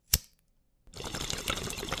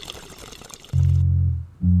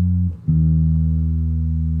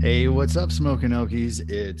Hey, what's up, Smoking Okies?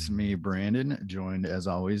 It's me, Brandon, joined as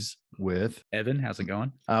always with Evan. How's it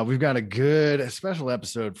going? we've got a good special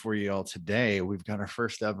episode for you all today. We've got our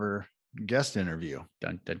first ever guest interview.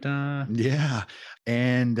 Dun, dun, dun. Yeah.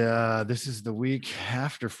 And this is the week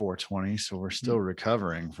after 420, so we're still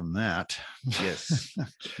recovering from that. Yes.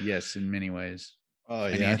 Yes, in many ways. Oh,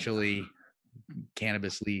 yeah. Financially,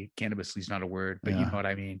 cannabisly is not a word, but you know what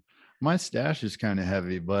I mean. My stash is kind of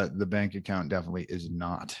heavy, but the bank account definitely is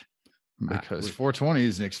not, because 420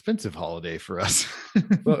 is an expensive holiday for us.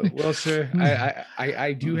 well, sir,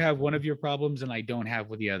 I do have one of your problems, and I don't have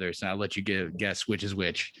with the others. And I'll let you guess which is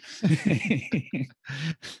which.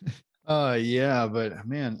 Yeah, but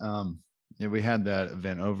man, yeah, we had that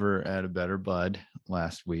event over at A Better Bud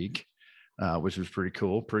last week, which was pretty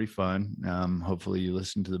cool, pretty fun. Hopefully you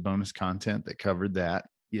listened to the bonus content that covered that.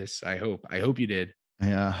 Yes, I hope you did.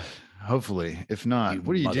 Yeah, hopefully. If not, You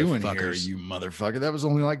what are you doing here, motherfuckers. you motherfucker? That was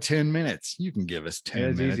only like 10 minutes. You can give us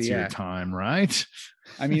 10 minutes easy, of your time, right?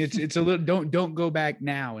 I mean, it's a little, don't go back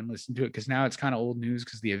now and listen to it, because now it's kind of old news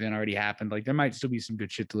because the event already happened. Like, there might still be some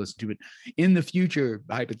good shit to listen to, but in the future,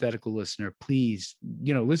 hypothetical listener, please,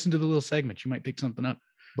 listen to the little segment. You might pick something up.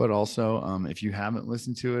 But also, if you haven't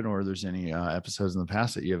listened to it, or there's any episodes in the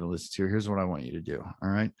past that you haven't listened to, here's what I want you to do. All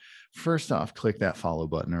right. First off, click that follow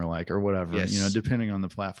button or like, or whatever, Yes. Depending on the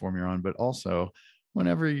platform you're on. But also,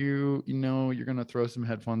 whenever you're going to throw some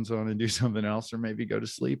headphones on and do something else, or maybe go to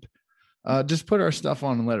sleep, just put our stuff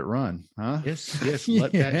on and let it run. Huh? Yes.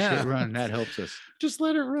 Let that shit run. That helps us. Just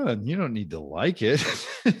let it run. You don't need to like it.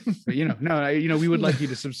 But, we would like you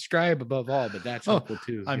to subscribe above all, but that's helpful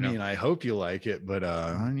too. I mean, I hope you like it, but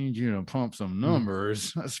I need you to pump some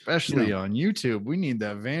numbers, especially on YouTube. We need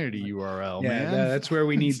that vanity URL, man. That's where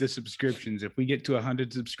we need the subscriptions. If we get to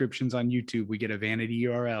 100 subscriptions on YouTube, we get a vanity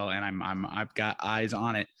URL, and I've got eyes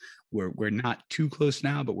on it. We're not too close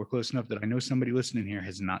now, but we're close enough that I know somebody listening here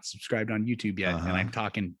has not subscribed on YouTube yet, and I'm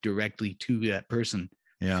talking directly to that person.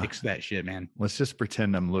 Yeah, fix that shit, man. Let's just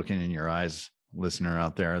pretend I'm looking in your eyes, listener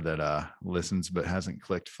out there that listens but hasn't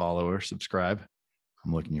clicked follow or subscribe.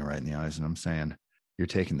 I'm looking you right in the eyes and I'm saying, you're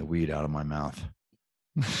taking the weed out of my mouth.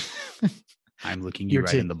 I'm looking you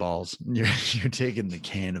right in the balls. You're taking the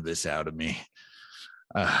cannabis out of me.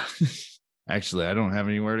 Actually, I don't have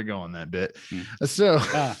anywhere to go on that bit. So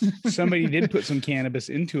somebody did put some cannabis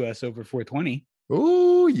into us over 420.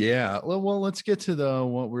 Oh yeah. Well, let's get to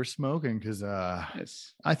what we're smoking, because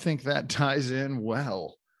yes. I think that ties in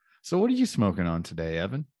well. So what are you smoking on today,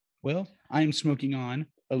 Evan? Well, I'm smoking on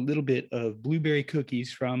a little bit of blueberry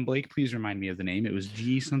cookies from Blake. Please remind me of the name. It was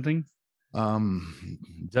G something.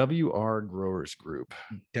 WR Growers Group.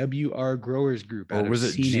 WR Growers Group. Or was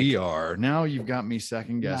it GR? Now you've got me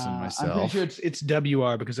second guessing myself. I'm pretty sure it's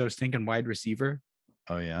WR, because I was thinking wide receiver.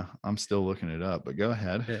 Oh yeah, I'm still looking it up, but go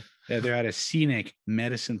ahead. Yeah, they're out of scenic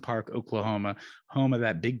Medicine Park, Oklahoma, home of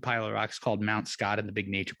that big pile of rocks called Mount Scott and the big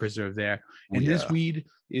nature preserve there. And this weed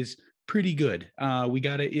is pretty good. We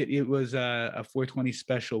got it. It was a 420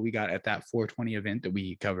 special we got at that 420 event that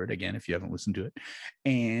we covered, again, if you haven't listened to it.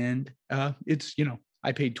 And it's,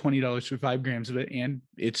 I paid $20 for 5 grams of it, and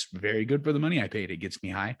it's very good for the money I paid. It gets me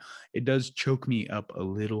high. It does choke me up a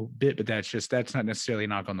little bit, but that's not necessarily a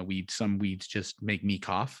knock on the weed. Some weeds just make me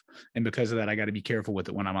cough, and because of that, I got to be careful with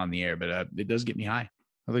it when I'm on the air, but it does get me high.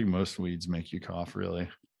 I think most weeds make you cough, really.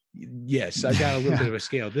 Yes, I've got a little bit of a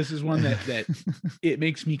scale. This is one that it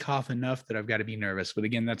makes me cough enough that I've got to be nervous. But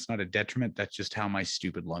again, that's not a detriment. That's just how my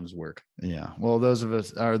stupid lungs work. Yeah. Well, those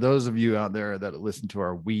of you out there that listen to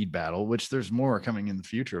our weed battle, which there's more coming in the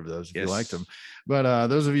future of those if you liked them. But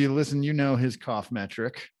those of you listen, his cough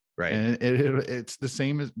metric, right? And it's the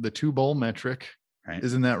same as the 2-bowl metric. Right.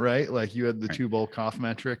 Isn't that right? Like you had the 2-bowl cough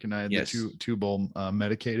metric, and I had the two-bowl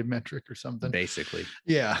medicated metric or something. Basically.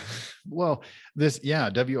 Yeah. Well,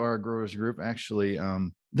 WR Growers Group, actually,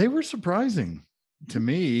 they were surprising to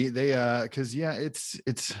me. They because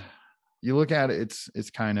it's you look at it,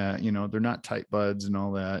 it's kind of, they're not tight buds and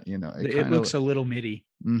all that. It looks a little midi.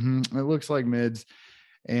 Mm-hmm, it looks like mids,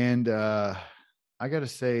 and I gotta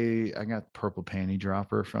say, I got Purple Panty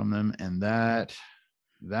Dropper from them, and that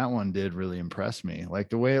one did really impress me.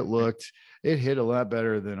 Like the way it looked, it hit a lot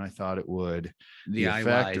better than I thought it would. The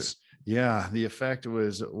effect, the effect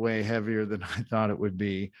was way heavier than I thought it would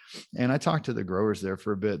be. And I talked to the growers there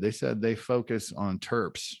for a bit. They said they focus on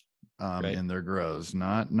terps in their grows,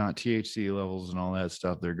 not THC levels and all that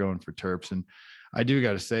stuff. They're going for terps. And I do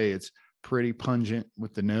got to say, it's pretty pungent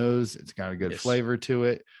with the nose. It's got a good flavor to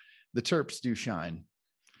it. The terps do shine.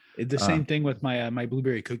 The same thing with my my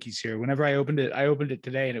blueberry cookies here. Whenever I opened it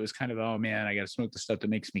today, and it was kind of, oh man, I got to smoke the stuff that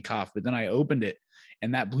makes me cough. But then I opened it,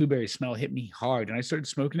 and that blueberry smell hit me hard, and I started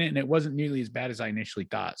smoking it, and it wasn't nearly as bad as I initially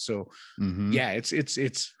thought. So, yeah,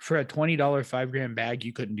 it's for a $20 5-gram bag,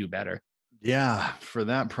 you couldn't do better. Yeah, for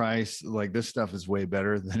that price, like this stuff is way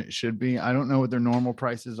better than it should be. I don't know what their normal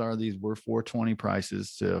prices are. These were $4.20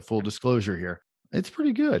 prices. To full disclosure here, it's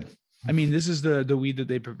pretty good. I mean, this is the weed that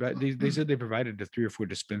they provide. They said they provided to 3 or 4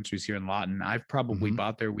 dispensaries here in Lawton. I've probably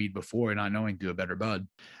bought their weed before, not knowing to a better bud.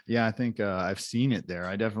 Yeah, I think I've seen it there.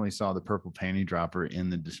 I definitely saw the purple panty dropper in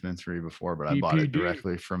the dispensary before, but I bought it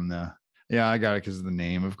directly from the. Yeah, I got it because of the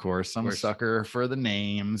name, of course. I'm a sucker for the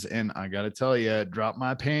names, and I got to tell you, drop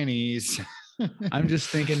my panties. I'm just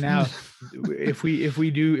thinking now, if we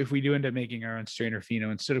do end up making our own strain or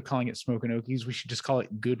pheno, instead of calling it Smoking Okies, we should just call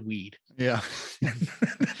it Good Weed. Yeah,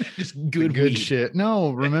 just good shit.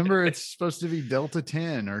 No, remember it's supposed to be Delta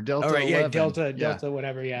 10 or Delta 11. Yeah, Delta,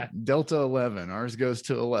 whatever. Yeah, Delta 11. Ours goes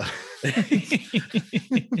to 11.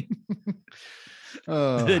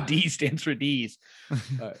 The D stands for D's.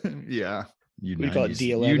 Yeah. We call it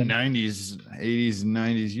D11. You 90s, 80s,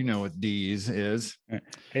 90s. You know what D's is.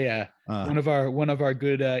 Hey, one of our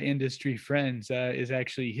good industry friends is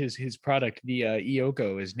actually his product. The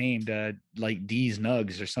Ioko is named like D's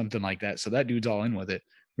Nugs or something like that. So that dude's all in with it.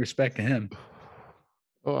 Respect to him.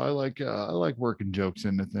 Oh, I like working jokes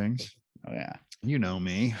into things. Oh yeah, you know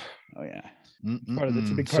me. Oh yeah.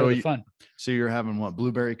 That's a big part of the fun. So you're having what?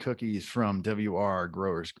 Blueberry cookies from WR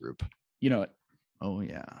Growers Group. You know it. Oh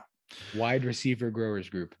yeah. Wide Receiver Growers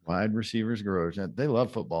Group. Wide Receivers Growers. They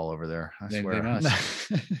love football over there. I swear. They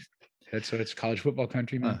must. It's college football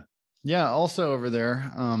country, man. Yeah. Also over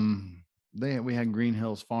there, we had Green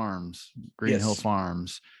Hills Farms. Hill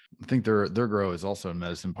Farms. I think their grow is also in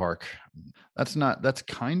Medicine Park. That's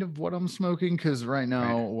kind of what I'm smoking, because right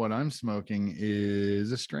now what I'm smoking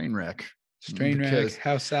is a strain wreck.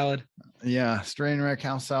 House salad. Yeah, strain wreck,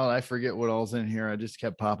 house salad. I forget what all's in here. I just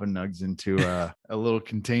kept popping nugs into a little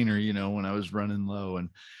container, when I was running low. And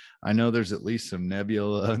I know there's at least some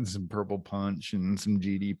Nebula and some Purple Punch and some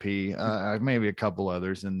GDP. Maybe a couple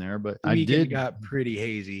others in there, but got pretty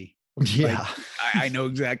hazy. Yeah, like, I know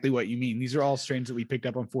exactly what you mean. These are all strains that we picked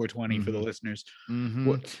up on 420 for the listeners.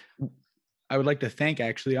 I would like to thank,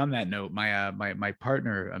 actually, on that note, my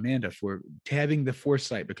partner Amanda for having the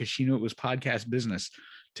foresight, because she knew it was podcast business,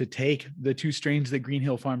 to take the 2 strains that Green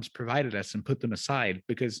Hill Farms provided us and put them aside,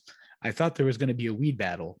 because I thought there was going to be a weed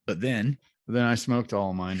battle, but then I smoked all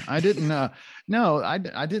of mine. I didn't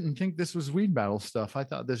I didn't think this was weed battle stuff. I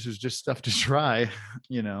thought this was just stuff to try,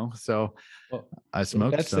 so I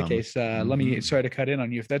smoked. If that's the case, let me, sorry to cut in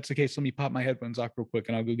on you. If that's the case, let me pop my headphones off real quick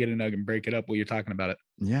and I'll go get a nug and break it up while you're talking about it.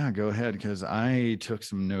 Yeah, go ahead, because I took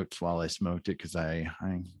some notes while I smoked it, because I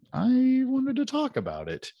wanted to talk about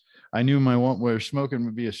it. I knew my one where smoking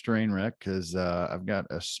would be a strain wreck, because I've got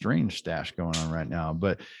a strange stash going on right now.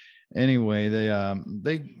 But anyway,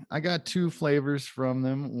 I got 2 flavors from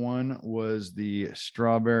them. One was the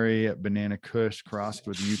strawberry banana kush crossed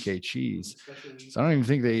with UK cheese. So I don't even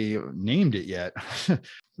think they named it yet.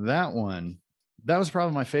 That was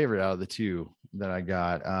probably my favorite out of the 2 that I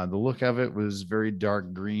got. The look of it was very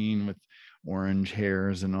dark green with orange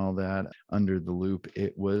hairs and all that. Under the loop,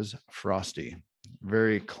 it was frosty,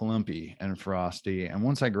 very clumpy and frosty. And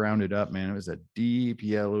once I ground it up, man, it was a deep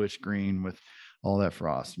yellowish green with all that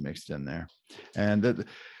frost mixed in there. And that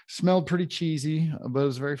smelled pretty cheesy, but it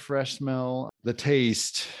was a very fresh smell. The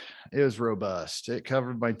taste, it was robust. It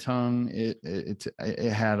covered my tongue. It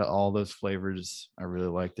had all those flavors. I really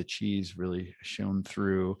liked the cheese, really shone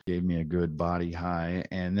through, gave me a good body high.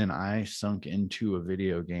 And then I sunk into a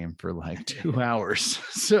video game for like 2 hours.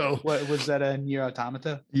 So what was that, a Nier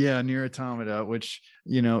Automata? Yeah, Nier Automata, which,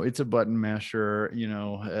 it's a button masher,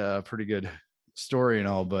 pretty good story and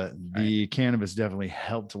all, but the cannabis definitely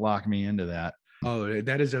helped lock me into that. Oh,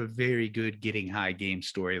 that is a very good getting high game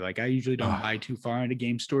story. Like, I usually don't buy too far into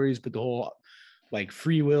game stories, but the whole like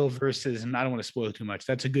free will versus, and I don't want to spoil too much,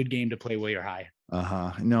 that's a good game to play while you're high.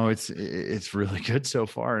 No, it's really good so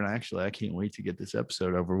far. And actually, I can't wait to get this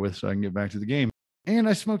episode over with so I can get back to the game. And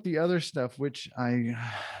I smoked the other stuff, which I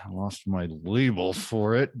lost my label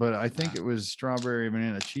for it, but I think it was strawberry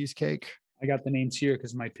banana cheesecake. I got the names here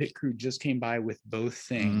because my pit crew just came by with both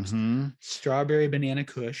things. Strawberry banana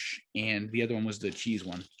kush, and the other one was the cheese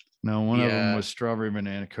one. No, one of them was strawberry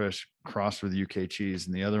banana kush crossed with UK cheese,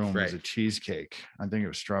 and the other one was a cheesecake. I think it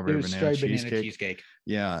was strawberry banana cheesecake.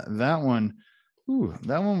 Yeah, that one.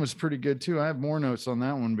 That one was pretty good too. I have more notes on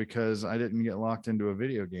that one because I didn't get locked into a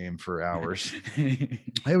video game for hours.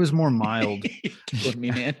 It was more mild. With me,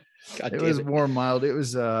 man. It was more mild. It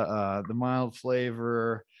was the mild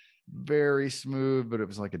flavor, very smooth, but it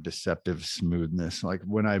was like a deceptive smoothness. Like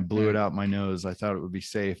when I blew it out my nose, I thought it would be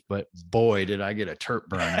safe, but boy, did I get a terp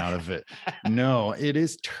burn out of it. No, it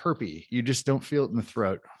is terpy. You just don't feel it in the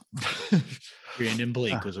throat. Brandon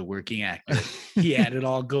Blake was a working actor. He had it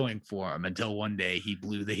all going for him until one day he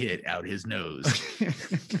blew the hit out his nose.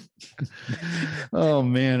 Oh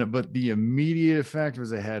man, but the immediate effect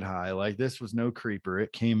was a head high. Like this was no creeper.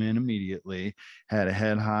 It came in immediately, had a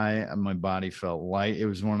head high, and my body felt light. It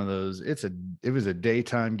was one of those, it was a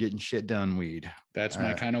daytime getting shit done weed. That's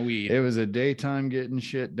my kind of weed. It was a daytime getting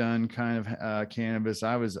shit done kind of cannabis.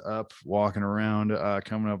 I was up walking around,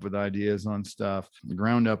 coming up with ideas on stuff,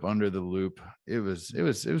 ground up under the loop. It was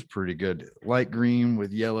pretty good. Light green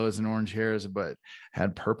with yellows and orange hairs, but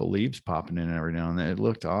had purple leaves popping in every now and then. It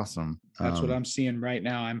looked awesome. That's what I'm seeing right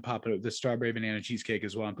now. I'm popping up the strawberry banana cheesecake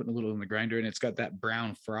as well. I'm putting a little in the grinder, and it's got that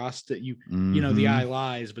brown frost that you know, the eye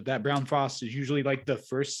lies, but that brown frost is usually like the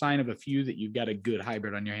first sign of a few that you've got a good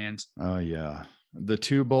hybrid on your hands. Oh yeah. The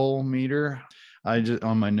 2-bowl meter, I just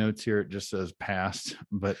on my notes here, it just says passed,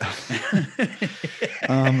 but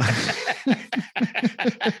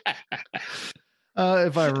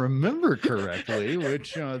if I remember correctly,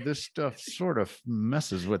 which this stuff sort of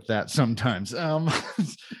messes with that sometimes.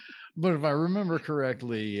 But if I remember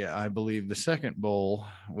correctly, I believe the second bowl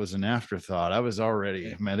was an afterthought. I was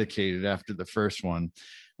already medicated after the first one.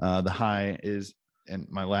 The high is, and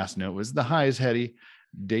my last note was the high is heady.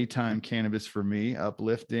 Daytime cannabis for me,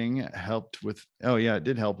 uplifting, helped with, it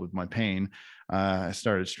did help with my pain. I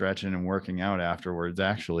started stretching and working out afterwards,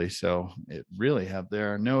 actually. So it really helped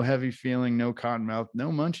there. No heavy feeling, no cotton mouth, no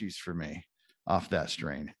munchies for me off that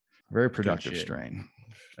strain. Very productive strain.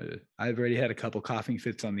 I've already had a couple coughing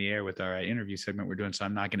fits on the air with our interview segment we're doing, so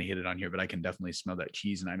I'm not going to hit it on here, but I can definitely smell that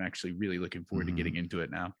cheese, and I'm actually really looking forward to getting into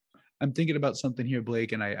it now. I'm thinking about something here,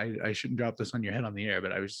 Blake, and I shouldn't drop this on your head on the air,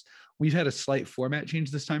 but we've had a slight format change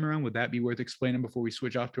this time around. Would that be worth explaining before we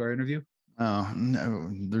switch off to our interview? Oh, no,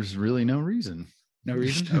 there's really no reason. No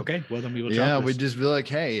reason? Okay, well then we will. Yeah, we'd just be like,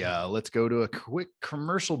 hey, let's go to a quick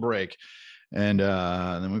commercial break, and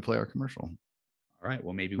then we play our commercial. All right,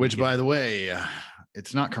 well maybe. Which, by the way,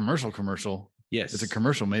 it's not commercial. Yes, it's a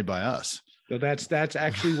commercial made by us. So that's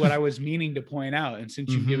actually what I was meaning to point out. And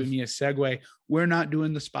since you've given me a segue, we're not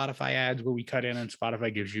doing the Spotify ads where we cut in and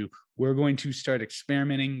Spotify gives you. We're going to start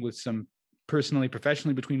experimenting with some professionally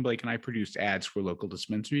between Blake and I produced ads for local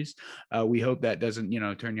dispensaries. We hope that doesn't,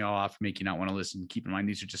 turn you all off, make you not want to listen. Keep in mind,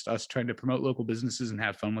 these are just us trying to promote local businesses and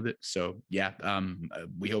have fun with it. So yeah,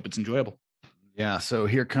 we hope it's enjoyable. Yeah. So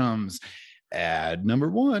here comes ad number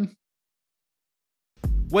 1.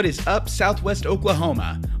 What is up, Southwest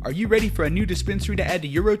Oklahoma? Are you ready for a new dispensary to add to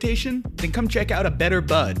your rotation? Then come check out A Better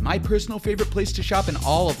Bud, my personal favorite place to shop in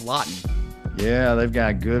all of Lawton. Yeah, they've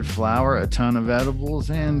got good flower, a ton of edibles,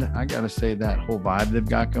 and I gotta say that whole vibe they've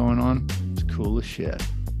got going on is cool as shit.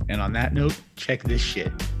 And on that note, check this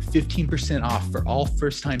shit. 15% off for all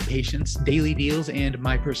first-time patients, daily deals, and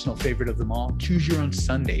my personal favorite of them all, choose your own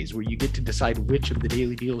Sundays, where you get to decide which of the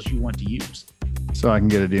daily deals you want to use. So I can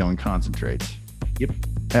get a deal in concentrates. Yep.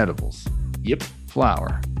 Edibles. Yep.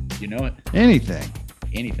 Flower. You know it. Anything.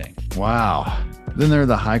 Wow. Then there are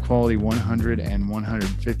the high quality $100 and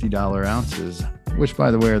 $150 ounces, which, by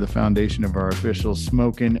the way, are the foundation of our official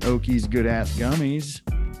Smokin' Okies Good Ass Gummies.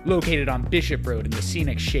 Located on Bishop Road in the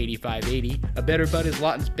scenic Shady 580, A Better Bud is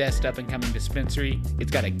Lawton's best up-and-coming dispensary.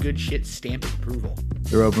 It's got a good shit stamp of approval.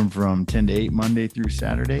 They're open from 10 to 8 Monday through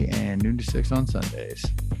Saturday and noon to 6 on Sundays.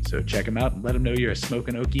 So check them out and let them know you're a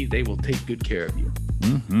Smokin' Okie. They will take good care of you.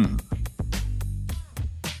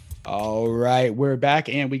 All right, we're back,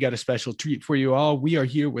 and we got a special treat for you all. We are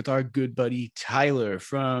here with our good buddy Tyler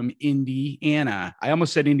from Indiana. I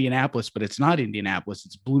almost said Indianapolis, but it's not Indianapolis.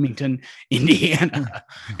 It's Bloomington, Indiana.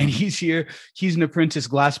 And he's here. He's an apprentice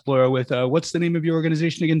glassblower with, what's the name of your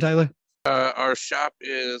organization again, Tyler? Our shop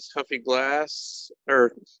is Huffy Glass,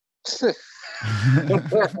 or the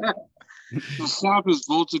shop is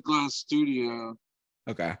Volta Glass Studio.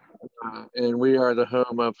 Okay. And we are the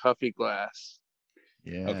home of Huffy Glass.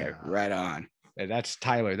 Yeah. Okay, right on. That's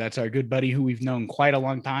Tyler. That's our good buddy who we've known quite a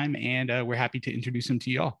long time, and we're happy to introduce him to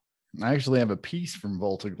y'all. I actually have a piece from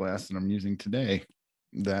Volta Glass that I'm using today.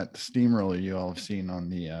 That steamroller you all have seen on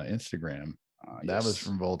the Instagram. That was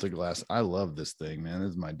from Volta Glass. I love this thing, man. This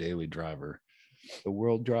is my daily driver. The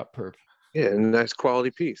World Drop Perp. Yeah, a nice quality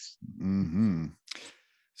piece.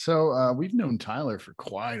 So we've known Tyler for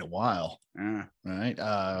quite a while, right?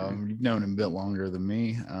 You've known him a bit longer than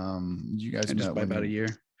me. You guys met just by about a year.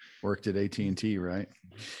 Worked at AT&T, right?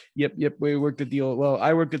 Yep. We worked at the old. Well,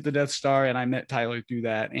 I worked at the Death Star, and I met Tyler through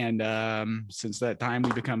that. And since that time,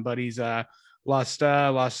 we become buddies. Lost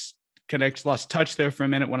touch there for a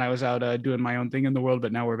minute when I was out doing my own thing in the world,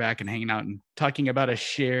 but now we're back and hanging out and talking about a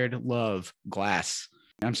shared love, glass.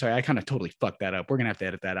 I'm sorry, I kind of totally fucked that up. We're gonna have to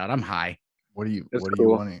edit that out. I'm high. What are you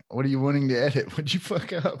wanting? What are you wanting to edit? What'd you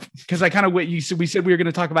fuck up? Because I kind of we said we were going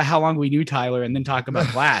to talk about how long we knew Tyler and then talk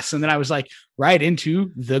about glass, and then I was like right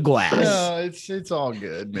into the glass. No, it's all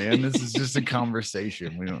good, man. This is just a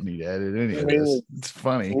conversation. We don't need to edit any of this. It's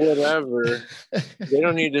funny. Whatever. They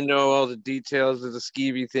don't need to know all the details of the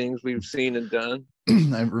skeevy things we've seen and done.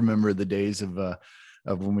 I remember the days of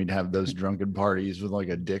when we'd have those drunken parties with like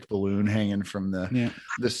a dick balloon hanging from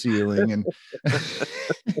the ceiling, and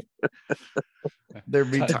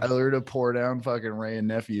there'd be Tyler to pour down fucking Ray and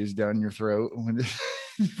nephews down your throat.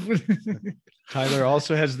 Tyler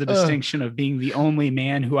also has the distinction of being the only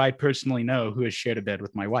man who I personally know who has shared a bed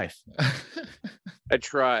with my wife. I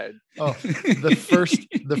tried. Oh,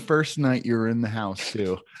 the first night you were in the house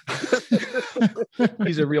too.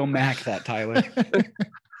 He's a real Mac, that Tyler.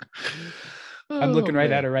 I'm looking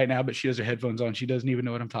right at her right now, but she has her headphones on. She doesn't even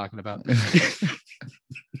know what I'm talking about.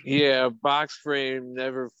 Yeah, box frame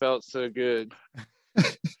never felt so good.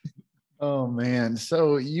 Oh man.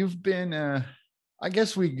 So you've been I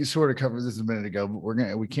guess we sort of covered this a minute ago, but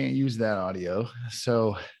we can't use that audio.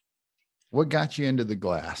 So what got you into the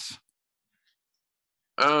glass?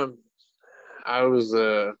 I was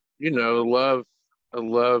a love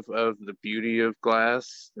of the beauty of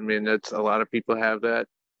glass. I mean, that's a lot of people have that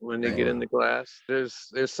when they get into glass.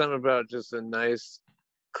 There's something about just a nice,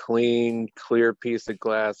 clean, clear piece of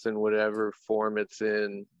glass in whatever form it's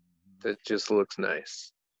in that just looks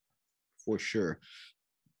nice. For sure.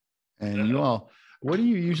 And you all, what do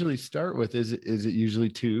you usually start with? Is it usually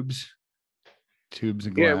tubes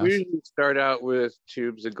of glass? Yeah, we usually start out with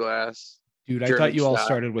tubes of glass. Dude, I thought you all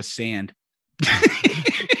started with sand.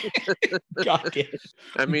 Got it.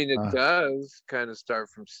 I mean, it does kind of start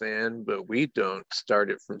from sand, but we don't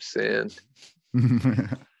start it from sand.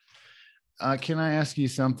 Can I ask you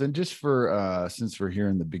something just for since we're here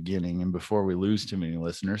in the beginning and before we lose too many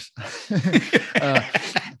listeners?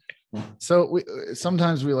 So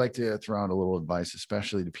sometimes we like to throw out a little advice,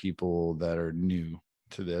 especially to people that are new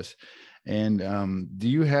to this. And do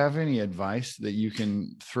you have any advice that you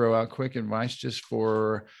can throw out, quick advice just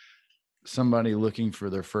for somebody looking for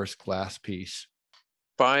their first glass piece?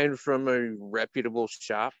 Buying from a reputable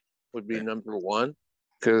shop would be number one,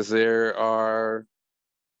 because there are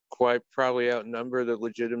quite probably outnumber the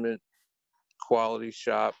legitimate quality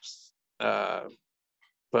shops.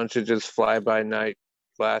 Bunch of just fly-by-night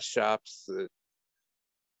glass shops that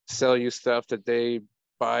sell you stuff that they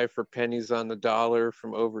buy for pennies on the dollar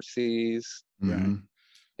from overseas. Mm-hmm.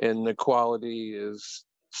 And the quality is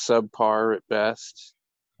subpar at best,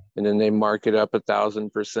 and then they mark it up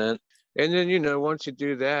 1,000%. And then once you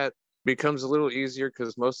do that, it becomes a little easier,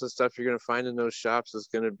 because most of the stuff you're going to find in those shops is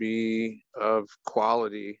going to be of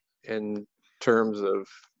quality in terms of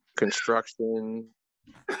construction,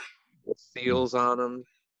 the seals on them,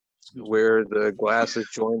 where the glass is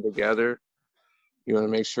joined together. You want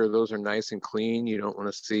to make sure those are nice and clean. You don't want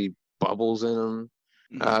to see bubbles in them.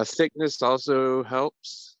 Thickness also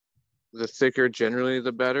helps. The thicker generally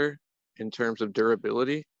the better in terms of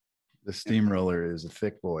durability. The steamroller is a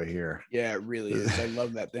thick boy here. Yeah, it really is. I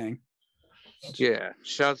love that thing. Yeah,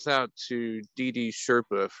 shouts out to DD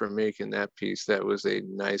Sherpa for making that piece. That was a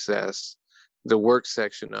nice ass. The work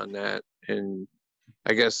section on that, and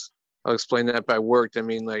I guess I'll explain that by worked. I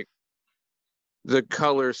mean, like the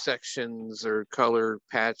color sections or color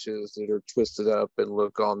patches that are twisted up and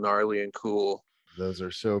look all gnarly and cool. Those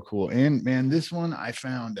are so cool. And man, this one I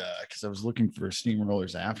found because I was looking for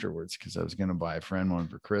steamrollers afterwards, because I was going to buy a friend one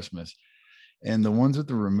for Christmas. And the ones with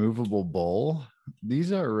the removable bowl,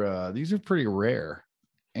 these are pretty rare,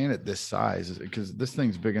 and at this size, because this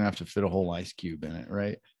thing's big enough to fit a whole ice cube in it,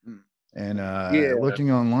 right? And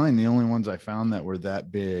looking online, the only ones I found that were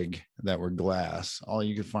that big that were glass, all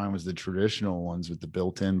you could find was the traditional ones with the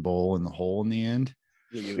built-in bowl and the hole in the end.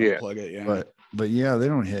 Yeah. Plug it, yeah. But yeah, they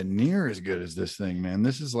don't hit near as good as this thing, man.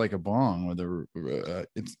 This is like a bong with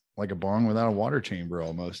it's like a bong without a water chamber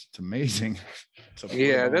almost. It's amazing.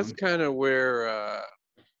 Yeah, that's kind of where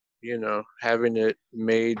having it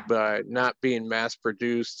made by not being mass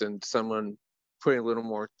produced and someone putting a little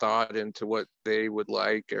more thought into what they would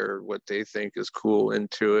like or what they think is cool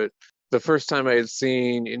into it. The first time I had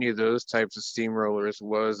seen any of those types of steamrollers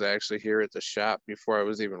was actually here at the shop before I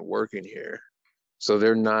was even working here. So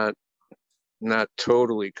they're not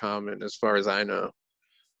totally common as far as I know.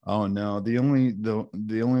 Oh no, the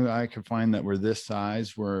only I could find that were this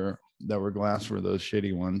size that were glass were those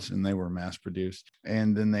shitty ones, and they were mass produced.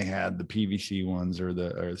 And then they had the PVC ones or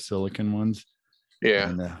the silicon ones. Yeah.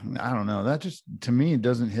 And I don't know. That just, to me, it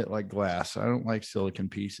doesn't hit like glass. I don't like silicon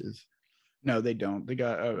pieces. No, they don't. They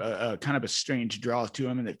got a kind of a strange draw to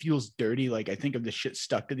them, and it feels dirty. Like I think of the shit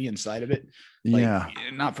stuck to the inside of it. Like, Yeah.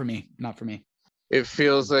 Not for me. Not for me. It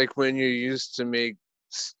feels like when you used to make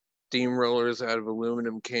steamrollers out of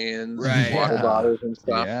aluminum cans, Right. water Yeah. bottles and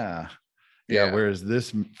stuff. Yeah. Whereas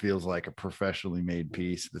this feels like a professionally made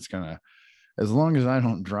piece that's gonna, as long as I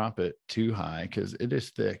don't drop it too high, because it is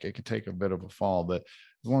thick, it could take a bit of a fall. But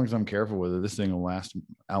as long as I'm careful with it, this thing will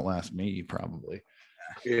outlast me probably.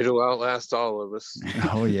 It'll outlast all of us.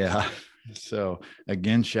 Oh yeah. So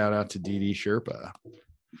again, shout out to DD Sherpa.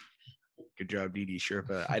 Good job, DD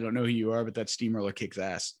Sherpa. I don't know who you are, but that steamroller kicks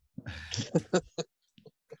ass.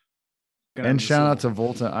 And shout out to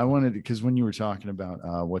Volta. I wanted, because when you were talking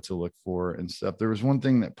about what to look for and stuff, there was one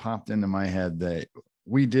thing that popped into my head that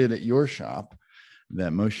we did at your shop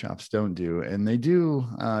that most shops don't do. And they do,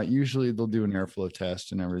 usually they'll do an airflow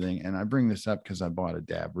test and everything. And I bring this up because I bought a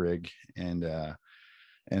dab rig and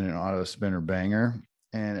an auto spinner banger,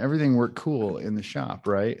 and everything worked cool in the shop,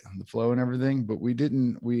 right? The flow and everything, but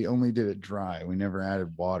we only did it dry. We never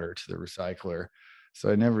added water to the recycler. So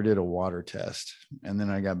I never did a water test. And then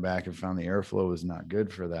I got back and found the airflow was not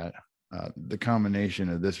good for that. The combination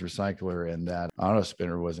of this recycler and that auto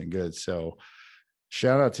spinner wasn't good. So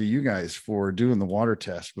shout out to you guys for doing the water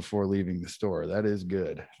test before leaving the store. That is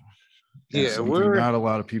good. That's something not a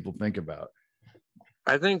lot of people think about.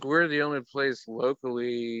 I think we're the only place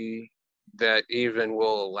locally that even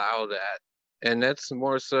will allow that. And that's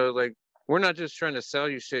more so like, we're not just trying to sell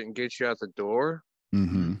you shit and get you out the door.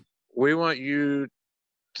 Mm-hmm. We want you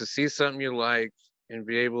to see something you like and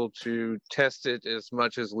be able to test it as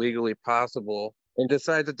much as legally possible and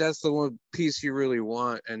decide that that's the one piece you really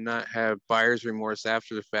want, and not have buyer's remorse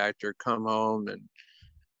after the fact, or come home and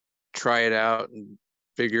try it out and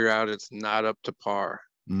figure out it's not up to par.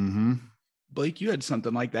 Mm-hmm. Blake, you had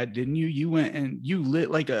something like that, didn't you? You went and you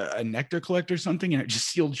lit like a nectar collector or something, and it just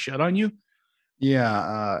sealed shut on you.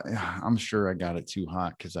 Yeah, I'm sure I got it too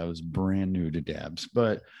hot because I was brand new to dabs,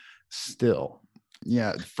 but still,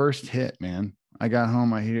 yeah, first hit, man. I got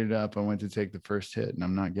home, I heated it up, I went to take the first hit, and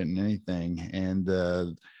I'm not getting anything. And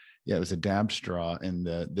it was a dab straw, and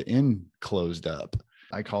the end closed up.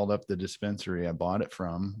 I called up the dispensary I bought it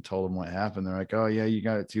from, told them what happened. They're like, oh yeah, you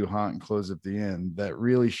got it too hot and closed up the end. That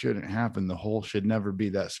really shouldn't happen. The hole should never be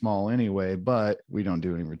that small anyway, but we don't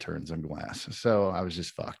do any returns on glass. So I was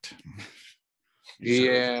just fucked.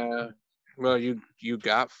 Yeah. Well, you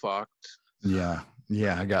got fucked. Yeah,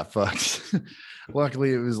 I got fucked.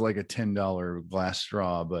 Luckily, it was like a $10 glass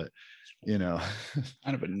straw, but kind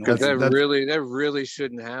of annoying. That really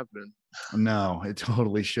shouldn't happen. No, it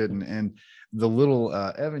totally shouldn't. And the little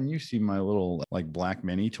Evan, you see my little like black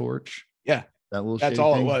mini torch? Yeah, that little. That's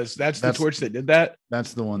all thing? It was. That's the torch that did that.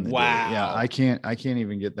 That's the one. That wow. Did it. Yeah, I can't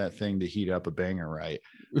even get that thing to heat up a banger right,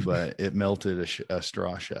 but it melted a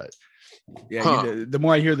straw shut. Yeah, the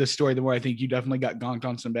more I hear this story, the more I think you definitely got gonked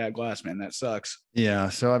on some bad glass, man. That sucks. Yeah,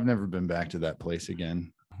 so I've never been back to that place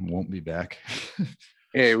again. Won't be back.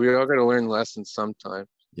 Hey, we all got to learn lessons sometime.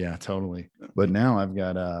 Yeah, totally. But now I've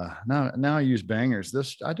got now I use bangers.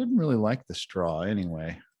 I didn't really like the straw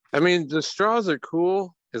anyway. I mean, the straws are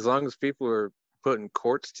cool as long as people are putting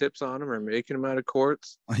quartz tips on them or making them out of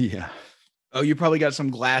quartz. Yeah. Oh, you probably got some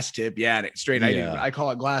glass tip. Yeah, straight. Yeah. I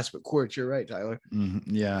call it glass, but quartz. You're right, Tyler.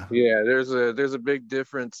 Mm-hmm. Yeah. Yeah, there's a big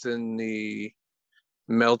difference in the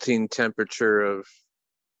melting temperature of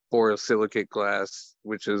borosilicate glass,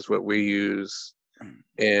 which is what we use,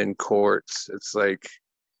 and quartz. It's like,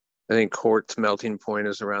 I think quartz melting point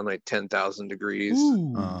is around like 10,000 degrees.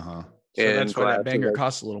 Uh-huh. So and that's why that banger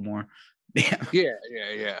costs a little more. Yeah.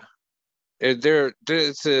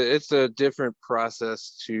 It's a different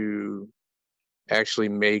process to actually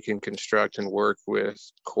make and construct and work with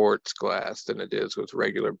quartz glass than it is with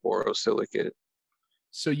regular borosilicate.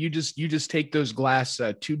 So you just take those glass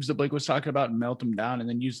tubes that Blake was talking about and melt them down, and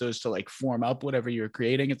then use those to like form up whatever you're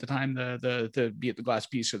creating at the time, the be it the glass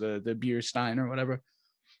piece or the beer stein or whatever.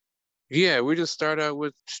 Yeah, we just start out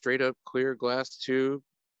with straight up clear glass tube,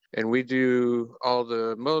 and we do all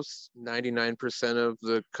the most 99% of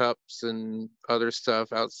the cups and other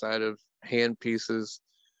stuff outside of hand pieces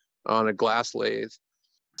on a glass lathe.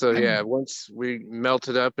 So yeah, once we melt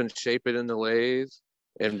it up and shape it in the lathe,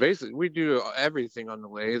 and basically we do everything on the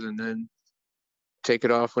lathe, and then take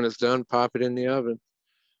it off when it's done, pop it in the oven.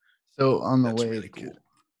 So on the That's lathe, really cool.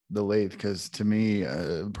 the lathe, because to me,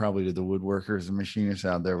 probably to the woodworkers and machinists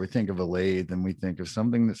out there, we think of a lathe and we think of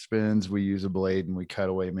something that spins. We use a blade and we cut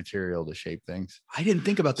away material to shape things. I didn't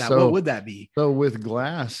think about that. So, what would that be? So with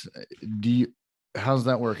glass, how's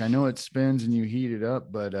that work? I know it spins and you heat it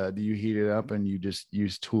up, but do you heat it up and you just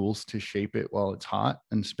use tools to shape it while it's hot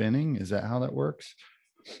and spinning? Is that how that works?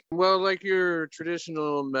 Well, like your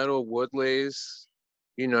traditional metal wood lathes,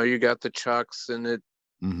 you got the chucks and it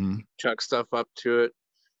chuck stuff up to it.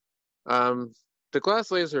 The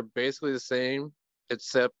glass lathes are basically the same,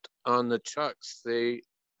 except on the chucks, they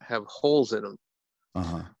have holes in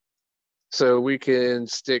them. So we can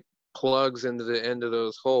stick plugs into the end of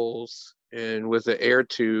those holes, and with the air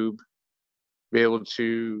tube, be able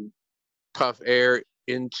to puff air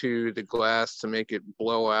into the glass to make it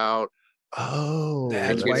blow out. Oh,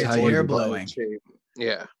 that's why it's air blowing.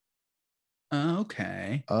 Yeah.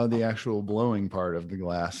 Okay. Oh, the actual blowing part of the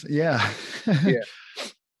glass. Yeah. Yeah.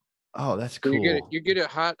 Oh, that's cool. You get it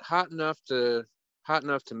hot enough to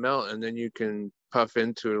melt, and then you can puff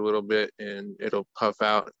into it a little bit and it'll puff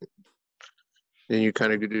out. Then you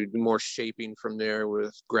kind of do more shaping from there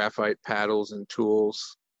with graphite paddles and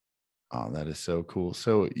tools. Oh, that is so cool.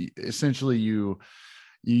 So essentially you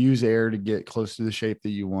use air to get close to the shape that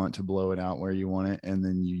you want, to blow it out where you want it, and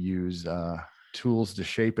then you use tools to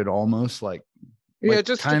shape it almost like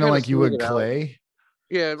just kind of like you would clay.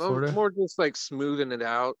 Yeah, more just like smoothing it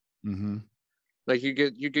out. Like you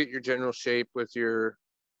get your general shape with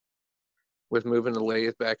moving the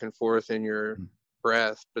lathe back and forth in your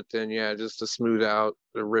breath, but then just to smooth out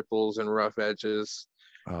the ripples and rough edges.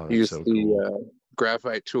 Oh, use so the cool.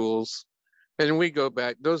 Graphite tools, and we go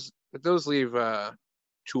back. Those leave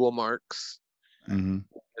tool marks.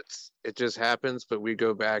 It just happens, but we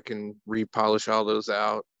go back and repolish all those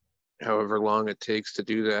out, however long it takes to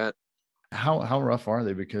do that. How rough are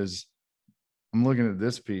they? Because I'm looking at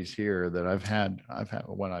this piece here that I've had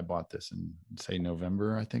when I bought this in, say,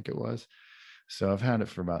 November, I think it was. So I've had it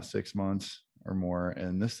for about 6 months or more,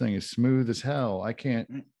 and this thing is smooth as hell. I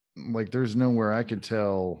can't, there's nowhere I could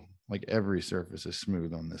tell. Like every surface is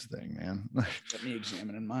smooth on this thing, man. Let me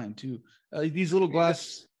examine in mine too. These little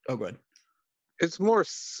glass. Oh, good. It's more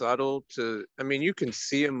subtle you can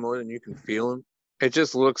see them more than you can feel them. It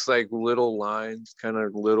just looks like little lines, kind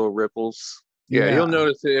of little ripples. Yeah, you'll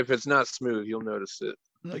notice it. If it's not smooth, you'll notice it.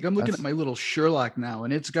 Like I'm looking at my little Sherlock now,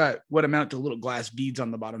 and it's got what amount to little glass beads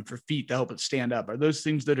on the bottom for feet to help it stand up. Are those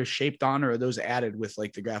things that are shaped on, or are those added with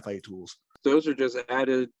like the graphite tools? Those are just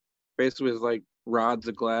added basically with like rods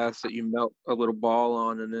of glass that you melt a little ball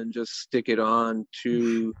on and then just stick it on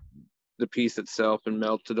to the piece itself and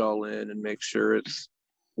melt it all in and make sure it's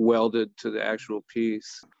welded to the actual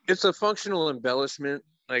piece. It's a functional embellishment.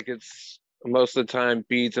 Like it's most of the time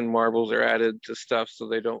beads and marbles are added to stuff so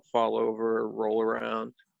they don't fall over or roll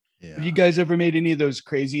around. Yeah. Have you guys ever made any of those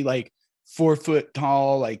crazy, like 4 foot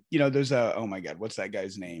tall, like, those, oh my God, what's that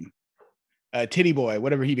guy's name? Titty Boy,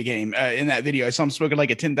 whatever he became in that video. I saw him smoking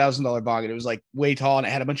like a $10,000 bong, and it was like way tall and it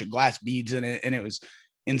had a bunch of glass beads in it, and it was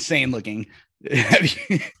insane looking.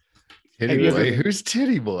 Titty Boy? Who's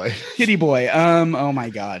Titty Boy? Titty Boy. Oh my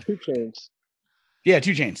God. 2 Chainz. Yeah,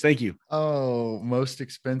 2 Chainz. Thank you. Oh, Most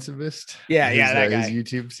Expensivest. Yeah, that guy. His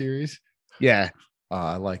YouTube series. Yeah.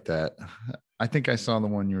 I like that. I think I saw the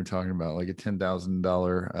one you were talking about, like a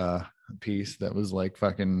 $10,000 piece that was like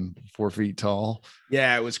fucking 4 feet tall.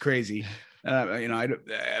 Yeah, it was crazy.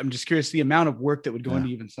 I'm just curious the amount of work that would go into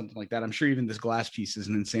even something like that. I'm sure even this glass piece is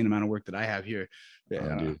an insane amount of work that I have here.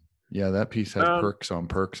 Yeah, that piece has perks on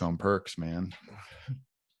perks on perks, man.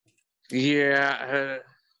 Yeah,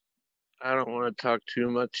 I don't want to talk too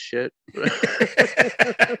much shit.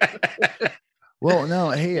 Well, no,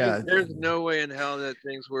 hey, there's no way in hell that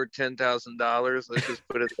thing's worth $10,000. Let's just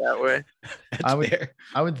put it that way.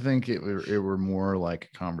 I would think it were more like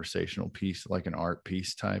a conversational piece, like an art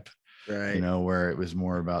piece type, right? Where it was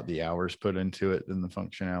more about the hours put into it than the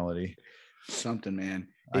functionality. Something, man.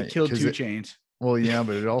 It killed 2 Chainz. Well, yeah,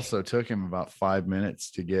 but it also took him about 5 minutes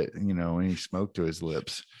to get any smoke to his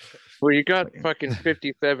lips. Well, you got fucking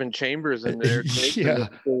 57 chambers in there yeah,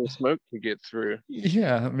 for the smoke to get through.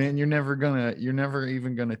 Yeah, man, you're never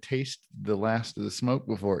even gonna taste the last of the smoke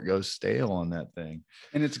before it goes stale on that thing.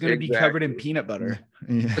 And it's gonna be covered in peanut butter.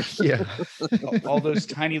 Yeah. All those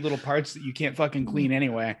tiny little parts that you can't fucking clean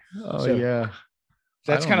anyway. Oh, so, yeah.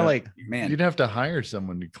 That's kind of like, man. You'd have to hire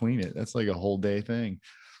someone to clean it. That's like a whole day thing.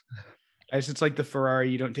 It's like the Ferrari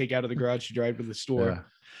you don't take out of the garage to drive to the store. Yeah.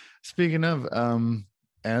 Speaking of,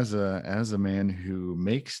 as a man who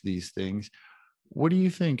makes these things, what do you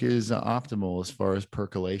think is optimal as far as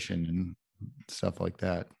percolation and stuff like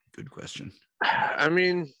that? Good question. I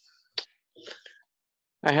mean,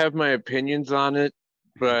 I have my opinions on it,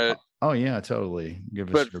 but oh yeah, totally.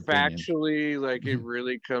 Give us your opinion. Factually, like it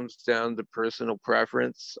really comes down to personal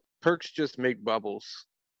preference. Perks just make bubbles.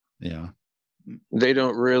 Yeah. They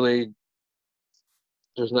don't really.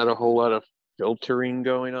 There's not a whole lot of filtering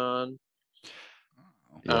going on.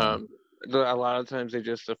 Yeah. A lot of times they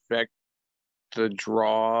just affect the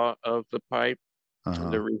draw of the pipe,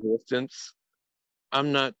 the resistance.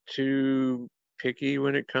 I'm not too picky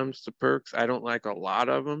when it comes to perks. I don't like a lot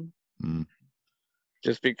of them.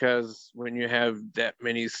 Just because when you have that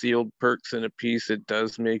many sealed perks in a piece, it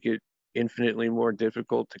does make it infinitely more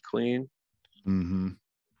difficult to clean. And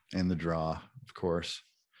the draw, of course.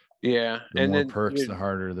 Yeah. The more perks, the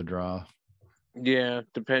harder the draw. Yeah,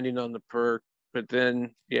 depending on the perk. But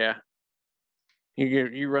then, yeah,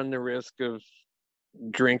 you run the risk of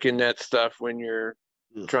drinking that stuff when you're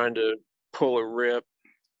trying to pull a rip,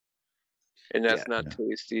 and that's not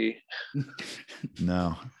tasty.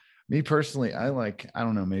 No. Me personally, I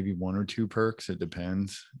don't know, maybe 1 or 2 perks. It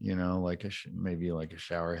depends, like maybe like a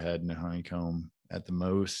shower head and a honeycomb at the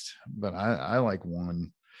most. But I like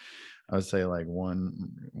one. I would say like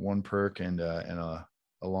one perk and a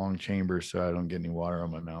long chamber, so I don't get any water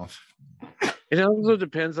on my mouth. It also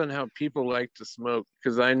depends on how people like to smoke,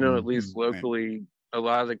 because I know at least locally, a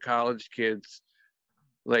lot of the college kids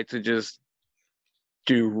like to just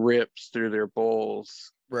do rips through their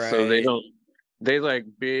bowls. Right. So they like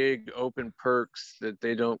big open perks that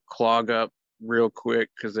they don't clog up real quick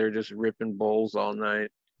because they're just ripping bowls all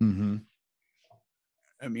night.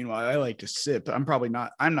 I mean, well, I like to sip. I'm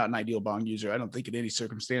not an ideal bong user. I don't think in any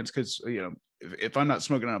circumstance, because, if I'm not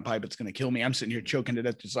smoking on a pipe, it's going to kill me. I'm sitting here choking to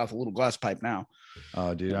death just off a little glass pipe now.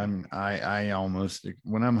 Oh, dude, I almost,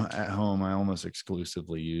 when I'm at home, I almost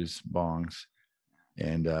exclusively use bongs,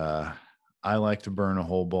 and I like to burn a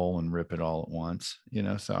whole bowl and rip it all at once,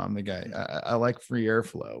 so I'm the guy. I like free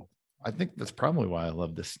airflow. I think that's probably why I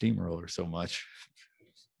love the steamroller so much.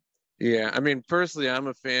 Yeah, I mean, personally, I'm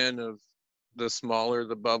a fan of the smaller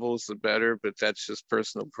the bubbles, the better, but that's just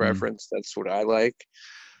personal preference. That's what I like.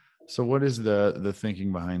 So what is the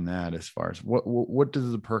thinking behind that, as far as what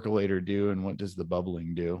does the percolator do and what does the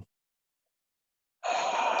bubbling do?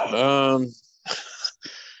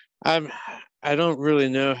 I don't really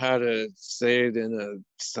know how to say it in a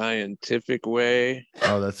scientific way.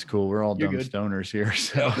 Oh, that's cool. We're all dumb stoners here.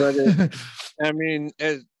 So, but I mean,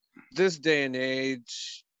 at this day and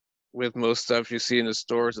age, with most stuff you see in the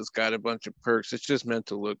stores, it's got a bunch of perks. It's just meant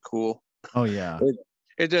to look cool. Oh yeah.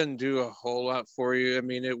 It doesn't do a whole lot for you. I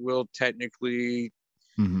mean, it will technically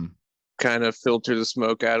kind of filter the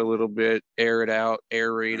smoke out a little bit, air it out,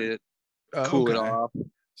 aerate it, cool it off.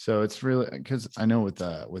 So it's really, because I know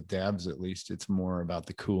with dabs, at least, it's more about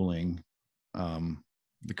the cooling of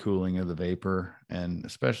the vapor, and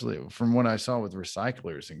especially from what I saw with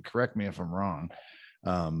recyclers, and correct me if I'm wrong,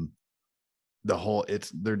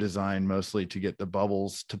 they're designed mostly to get the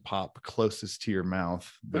bubbles to pop closest to your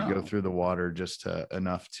mouth, but go through the water just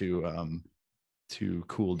enough to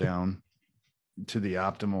cool down to the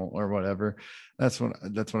optimal or whatever. That's what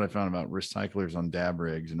I found about recyclers on dab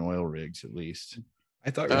rigs and oil rigs, at least. I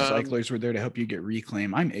thought recyclers were there to help you get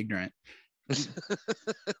reclaim. I'm ignorant.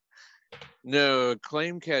 No,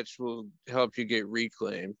 claim catch will help you get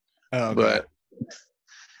reclaim. Oh, okay. But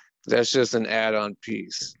that's just an add-on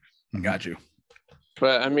piece. I got you.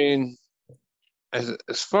 But I mean, as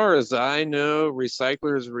far as I know,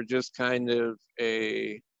 recyclers were just kind of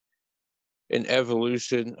an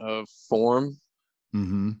evolution of form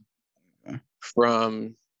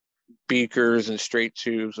from beakers and straight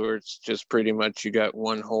tubes, where it's just pretty much you got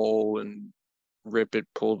one hole and rip it,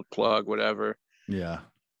 pull the plug, whatever. Yeah.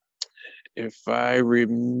 If I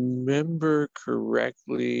remember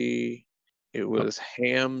correctly, it was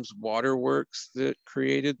Ham's Waterworks that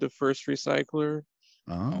created the first recycler.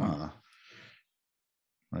 But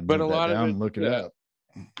a lot of it, look it up.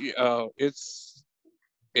 It's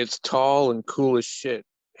tall and cool as shit.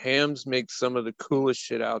 Ham's makes some of the coolest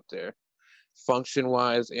shit out there, function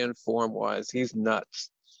wise and form wise. He's nuts.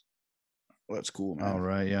 Well, that's cool, man. All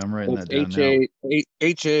right, yeah, I'm writing that down now.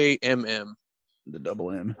 HAMM, the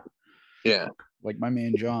double M. Yeah, like my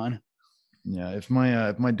man John. Yeah, if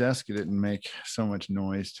my desk didn't make so much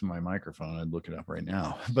noise to my microphone, I'd look it up right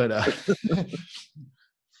now. But let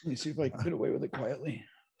me see if I can get away with it quietly.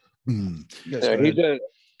 He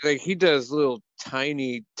does little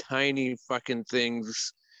tiny fucking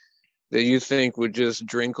things that you think would just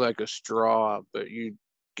drink like a straw, but you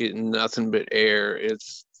get nothing but air.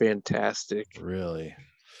 It's fantastic. Really?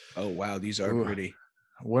 Oh wow, these are pretty.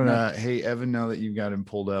 What hey Evan, now that you've got him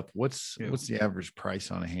pulled up, what's the average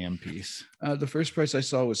price on a ham piece? The first price I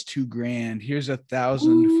saw was $2,000. Here's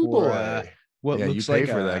 $1,000 for what looks you pay like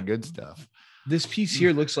for that good stuff. This piece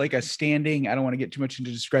here looks like a standing, I don't want to get too much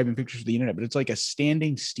into describing pictures of the internet, but it's like a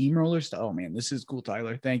standing steamroller. Oh man, this is cool,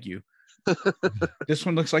 Tyler. Thank you. This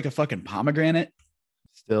one looks like a fucking pomegranate.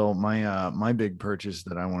 Still, my big purchase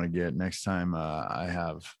that I want to get next time I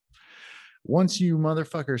have, once you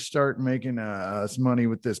motherfuckers start making us money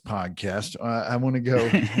with this podcast, I want to go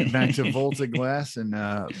back to Volta Glass and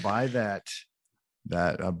buy that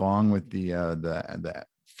bong with the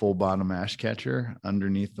full bottom ash catcher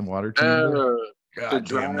underneath the water chamber. The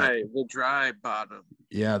dry bottom.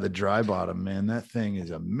 Yeah, the dry bottom, man. That thing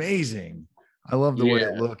is amazing. I love the way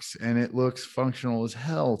it looks, and it looks functional as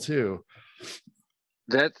hell too.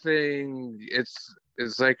 That thing, it's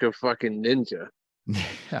like a fucking ninja.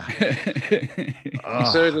 Yeah.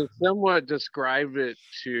 So to somewhat describe it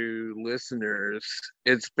to listeners,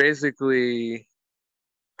 it's basically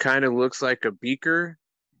kind of looks like a beaker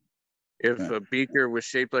if a beaker was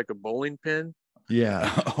shaped like a bowling pin.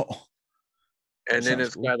 Yeah. And then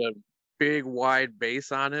it's got a big wide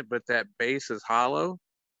base on it, but that base is hollow.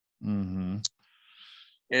 Mm-hmm.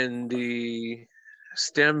 And the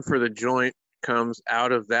stem for the joint comes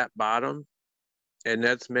out of that bottom, and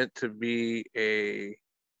that's meant to be a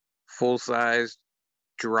full-size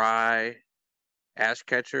dry ash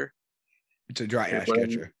catcher. It's a dry ash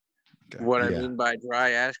catcher. What I mean by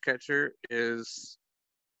dry ash catcher is,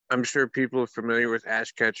 I'm sure people are familiar with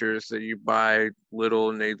ash catchers that you buy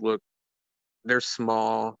little and they're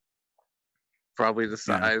small, probably the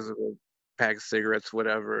size of a pack of cigarettes,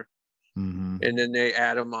 whatever. Mm-hmm. And then they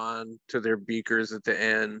add them on to their beakers at the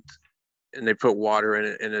end, and they put water in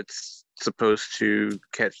it, and it's supposed to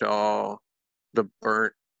catch all the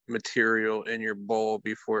burnt material in your bowl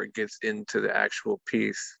before it gets into the actual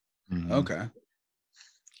piece. Mm-hmm. Okay.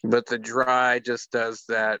 But the dry just does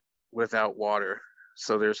that without water,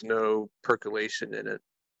 so there's no percolation in it.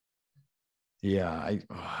 Yeah,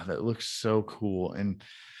 that looks so cool. And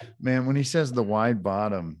man, when he says the wide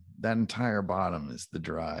bottom, that entire bottom is the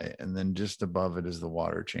dry, and then just above it is the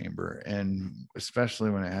water chamber. And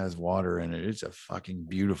especially when it has water in it, it's a fucking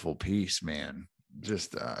beautiful piece, man.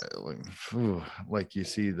 Just like you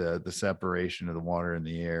see the separation of the water and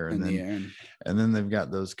the air, and then they've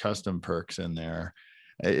got those custom perks in there.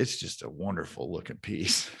 It's just a wonderful looking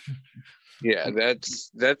piece. Yeah,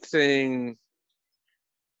 that thing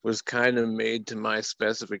was kind of made to my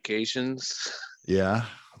specifications. Yeah.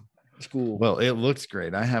 It's cool. Well, it looks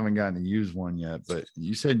great. I haven't gotten to use one yet, but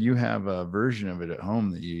you said you have a version of it at home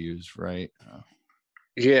that you use, right?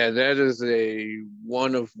 Yeah, that is a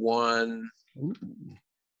one of one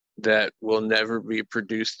that will never be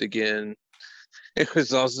produced again. It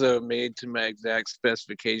was also made to my exact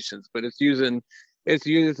specifications, but it's using a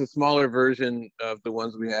smaller version of the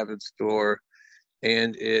ones we have in store,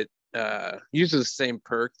 and it uses the same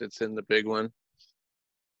perk that's in the big one,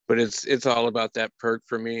 but it's all about that perk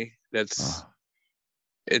for me. I'm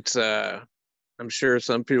sure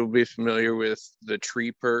some people will be familiar with the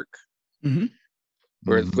tree perk,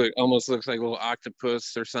 where it almost looks like a little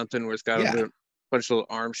octopus or something, where it's got a bunch of little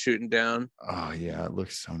arms shooting down. Oh yeah, it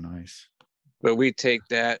looks so nice. But we take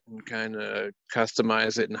that and kind of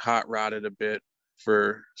customize it and hot rod it a bit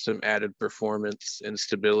for some added performance and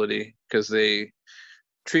stability, because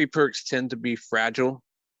tree perks tend to be fragile,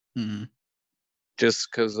 just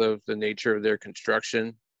because of the nature of their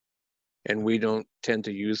construction, and we don't tend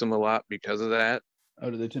to use them a lot because of that.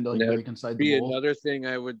 Oh, do they tend to break inside the bowl? Another thing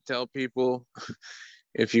I would tell people,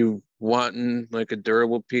 if you wanting like a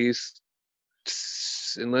durable piece,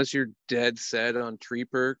 unless you're dead set on tree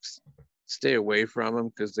perks, stay away from them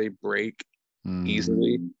because they break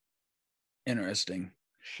easily. Interesting.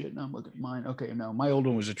 Shit, now I'm looking at mine. Okay, no, my old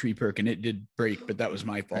one was a tree perk and it did break, but that was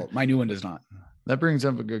my fault. My new one does not. That brings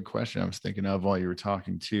up a good question I was thinking of while you were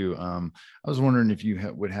talking too. I was wondering if you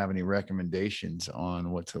would have any recommendations on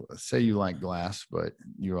what to say. You like glass, but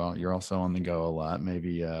you're also on the go a lot.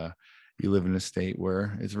 Maybe you live in a state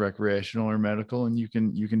where it's recreational or medical, and you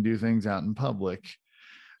can do things out in public.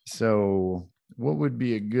 So, what would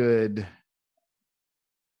be a good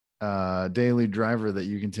daily driver that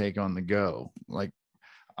you can take on the go? Like,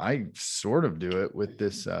 I sort of do it with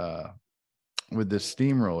this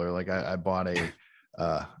steamroller. Like I bought a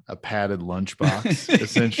padded lunchbox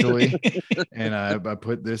essentially, and I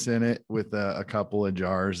put this in it with a couple of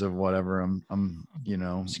jars of whatever I'm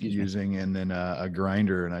using, and then a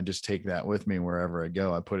grinder, and I just take that with me wherever I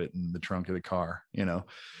go. I put it in the trunk of the car.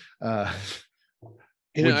 I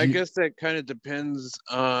guess that kind of depends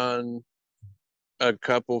on a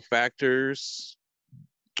couple factors.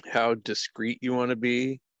 how discreet you want to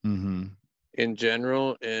be in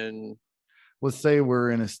general. And let's say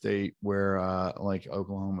we're in a state where like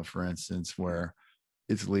Oklahoma, for instance, where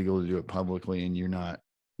it's legal to do it publicly and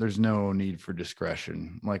there's no need for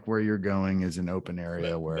discretion. Like where you're going is an open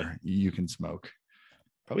area where you can smoke.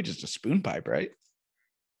 Probably just a spoon pipe, right?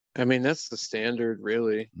 I mean, that's the standard,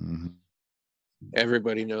 really.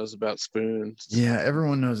 Everybody knows about spoons. Yeah,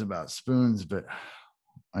 everyone knows about spoons, but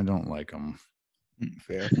I don't like them.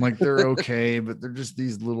 Fair. Like they're okay, but they're just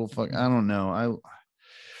these little I don't know.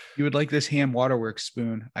 You would like this Ham Waterworks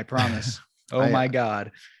spoon, I promise. Oh my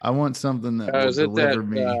God. I want something that will deliver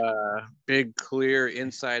me. Big clear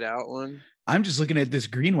inside out one? I'm just looking at this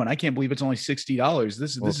green one. I can't believe it's only $60.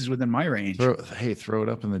 This is within my range. Throw it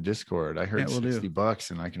up in the Discord. I heard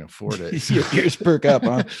 $60 and I can afford it. Your ears perk up,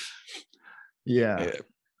 huh? Yeah.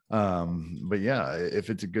 But yeah, if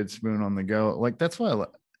it's a good spoon on the go, like that's why I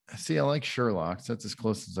like Sherlock's. That's as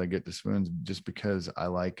close as I get to spoons, just because I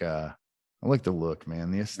like the look,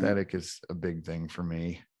 man. The aesthetic is a big thing for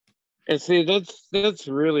me. And see, that's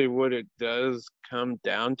really what it does come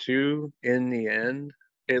down to in the end,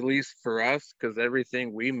 at least for us, because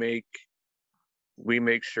everything we make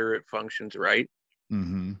sure it functions right.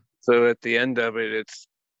 So at the end of it, it's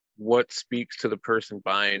what speaks to the person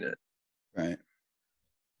buying it. Right.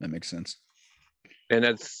 That makes sense. And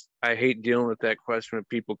I hate dealing with that question when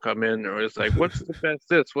people come in or it's like, what's the best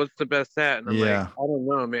this? What's the best that? And I'm like, I don't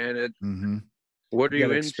know, man. What are you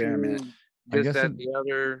into? Experiment. This, that, the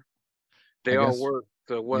other. They all work.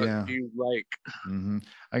 So what do you like?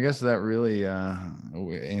 I guess that really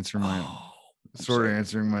answering my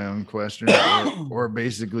own question, or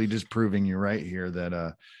basically just proving you're right here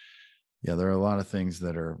that there are a lot of things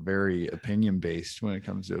that are very opinion based when it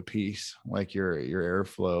comes to a piece, like your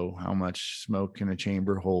airflow, how much smoke can a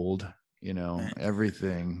chamber hold,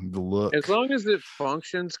 everything, the look. As long as it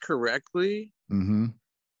functions correctly, and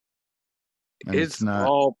it's not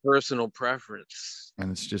all personal preference.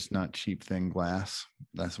 And it's just not cheap thin glass.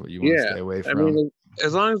 That's what you want to stay away from. I mean,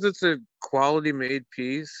 as long as it's a quality made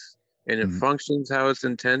piece and it functions how it's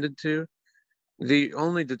intended to, the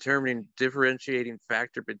only differentiating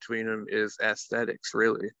factor between them is aesthetics,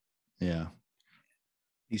 really. Yeah.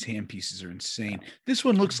 These hand pieces are insane. This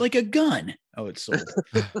one looks like a gun. Oh, it's sold.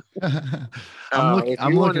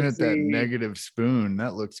 I'm looking at that negative spoon.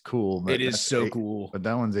 That looks cool. But it is so cool. But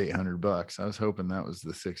that one's $800. I was hoping that was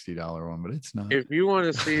the $60 one, but it's not. If you want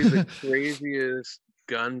to see the craziest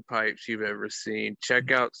gun pipes you've ever seen,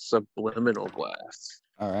 check out Subliminal Glass.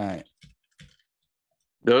 All right.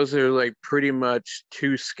 Those are like pretty much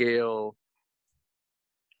 2-scale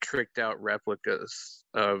tricked out replicas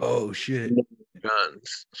of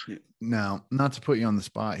guns. Now, not to put you on the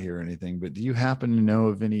spot here or anything, but do you happen to know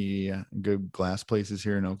of any good glass places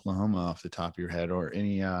here in Oklahoma off the top of your head, or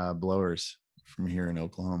any blowers from here in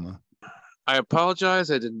Oklahoma? I apologize.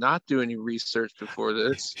 I did not do any research before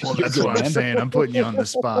this. Well, that's what I'm saying. I'm putting you on the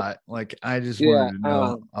spot. Like, I just wanted to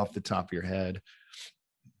know off the top of your head.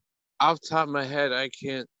 Off the top of my head, I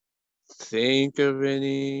can't think of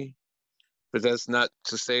any. But that's not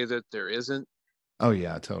to say that there isn't. Oh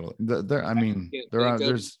yeah, totally.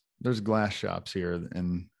 There's glass shops here,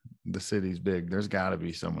 and the city's big. There's got to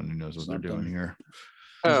be someone who knows what they're doing here.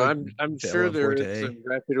 Oh, I'm sure there is some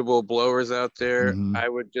reputable blowers out there. I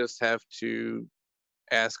would just have to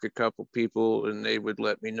ask a couple people, and they would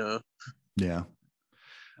let me know. Yeah,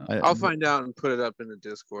 I'll find out and put it up in the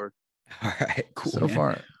Discord. All right, cool. So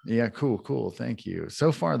far, yeah, cool. Thank you.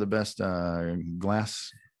 So far, the best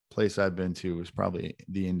glass place I've been to was probably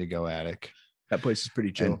the Indigo Attic. That place is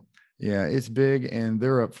pretty chill. And, yeah, it's big, and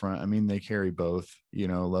they're up front. I mean, they carry both,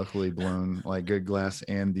 locally blown, like good glass,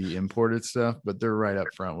 and the imported stuff, but they're right up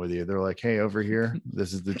front with you. They're like, hey, over here,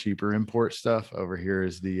 this is the cheaper import stuff. Over here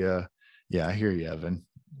is the I hear you, Evan.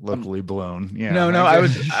 Locally blown. Yeah. No,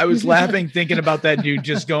 I was laughing thinking about that dude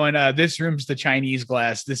just going, this room's the Chinese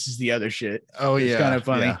glass, this is the other shit. Oh, it's kind of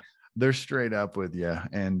funny. Yeah. They're straight up with you.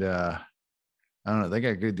 And I don't know. They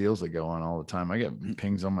got good deals that go on all the time. I get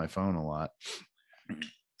pings on my phone a lot.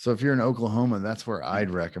 So if you're in Oklahoma, that's where I'd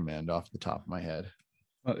recommend off the top of my head.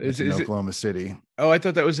 Is it Oklahoma City? Oh, I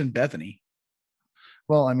thought that was in Bethany.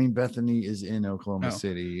 Well, I mean, Bethany is in Oklahoma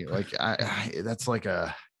City. Like that's like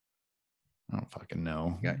I don't fucking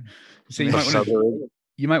know. Yeah. So you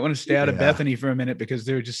might want to stay out of Bethany for a minute, because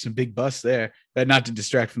there are just some big busts there. But not to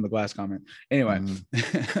distract from the glass comment. Anyway.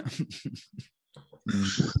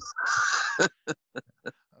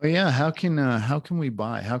 Oh yeah, how can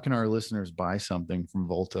our listeners buy something from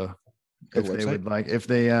Volta? if they would like, if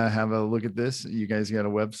they have a look at this, you guys got a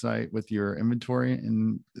website with your inventory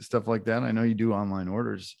and stuff like that. I know you do online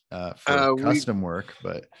orders for custom work,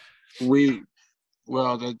 but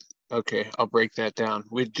okay, I'll break that down.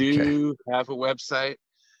 We do have a website.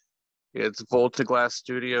 It's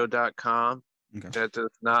voltaglassstudio.com. Okay. That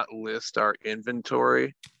does not list our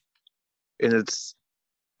inventory, and it's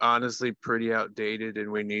honestly pretty outdated, and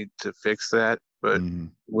we need to fix that. But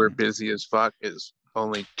we're busy as fuck. It's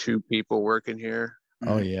only 2 people working here.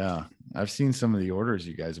 Oh yeah, I've seen some of the orders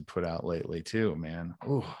you guys have put out lately too, man.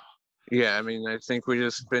 Ooh. Yeah, I mean, I think we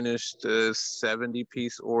just finished a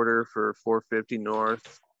 70-piece order for 450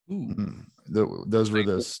 North. Those were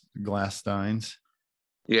those glass steins.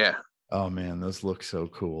 Yeah. Oh man, those look so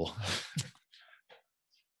cool.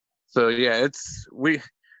 So yeah,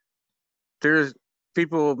 there's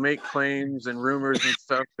people make claims and rumors and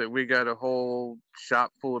stuff that we got a whole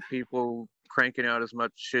shop full of people cranking out as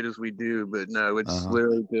much shit as we do, but no, it's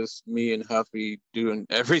literally just me and Huffy doing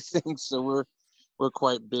everything. So we're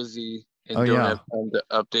quite busy and don't have time to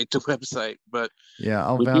update the website. But yeah,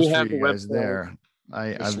 I'll vouch for you guys there.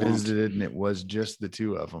 I visited and it was just the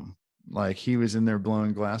 2 of them. Like he was in there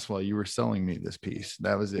blowing glass while you were selling me this piece.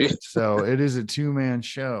 That was it. So it is a 2-man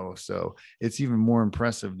show. So it's even more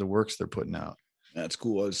impressive the works they're putting out. That's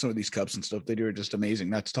cool. Some of these cups and stuff they do are just amazing.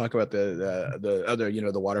 Not to talk about the other,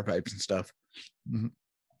 the water pipes and stuff.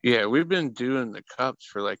 Yeah, we've been doing the cups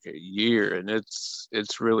for like a year, and it's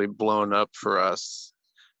really blown up for us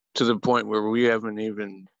to the point where we haven't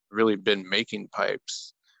even really been making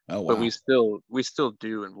pipes. Oh, wow. But we still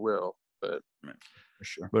do and will. But for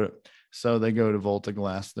sure. But so they go to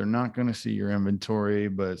VoltaGlass. They're not going to see your inventory,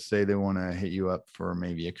 but say they want to hit you up for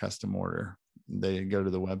maybe a custom order. They go to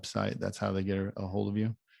the website. That's how they get a hold of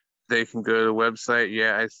you. They can go to the website.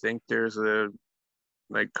 Yeah, I think there's a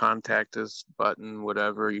contact us button,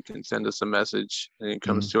 whatever. You can send us a message and it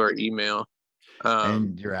comes to our email.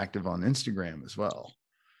 And you're active on Instagram as well.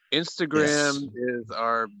 Instagram is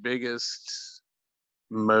our biggest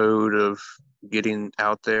mode of getting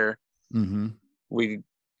out there. We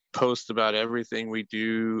post about everything we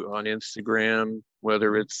do on Instagram,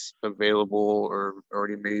 whether it's available or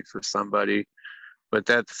already made for somebody. But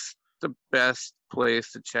that's the best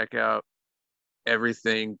place to check out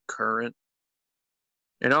everything current.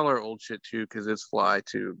 And all our old shit too, because it's fly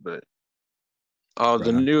too. But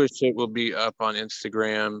the newest shit will be up on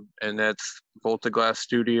Instagram, and that's VoltaGlass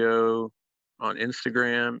Studio on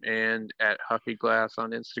Instagram and at Huffy Glass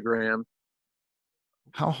on Instagram.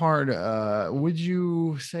 How hard would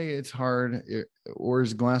you say it's hard, or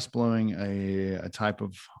is glass blowing a type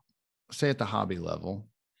of, say at the hobby level,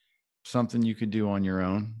 something you could do on your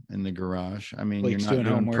own in the garage? I mean, Blake's you're not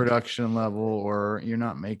doing production level, or you're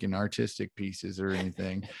not making artistic pieces or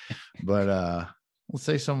anything, but let's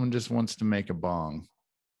say someone just wants to make a bong,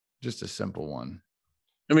 just a simple one.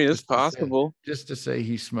 I mean, it's possible. Just to say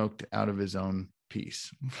he smoked out of his own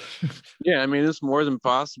piece. Yeah, I mean, it's more than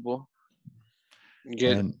possible.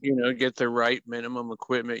 Get the right minimum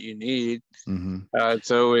equipment you need.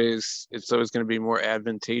 It's always going to be more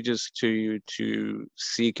advantageous to you to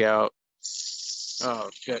seek out.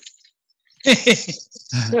 Oh shit.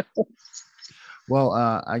 Well,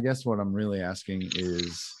 I guess what I'm really asking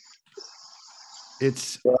is,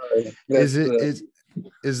 is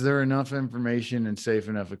there enough information and safe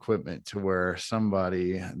enough equipment to where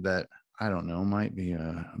somebody that, I don't know, might be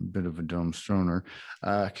a bit of a dumb stoner,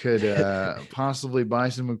 could possibly buy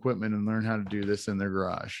some equipment and learn how to do this in their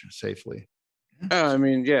garage safely? I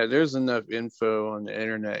mean, yeah, there's enough info on the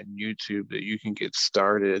internet and YouTube that you can get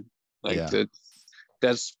started.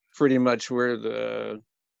 That's pretty much where the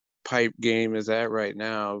pipe game is at right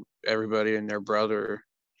now. Everybody and their brother.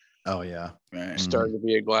 Oh yeah, starting to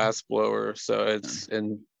be a glass blower. So it's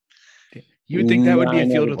you would think that would be a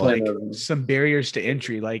field with like some barriers to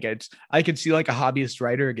entry. Like I could see like a hobbyist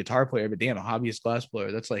writer, a guitar player, but damn, a hobbyist glass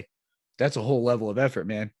blower. That's a whole level of effort,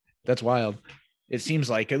 man. That's wild. It seems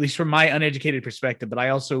like, at least from my uneducated perspective, but I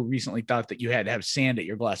also recently thought that you had to have sand at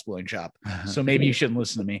your glass blowing shop. So maybe you shouldn't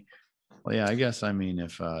listen to me. Well, yeah, I guess, I mean,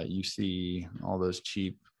 if you see all those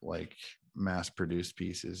cheap, like mass produced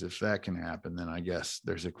pieces, if that can happen, then I guess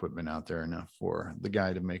there's equipment out there enough for the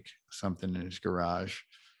guy to make something in his garage.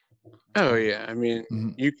 Oh yeah, I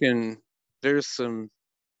mean, you can. There's some.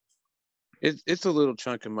 It's a little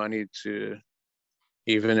chunk of money to,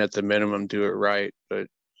 even at the minimum, do it right. But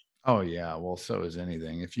oh yeah, well, so is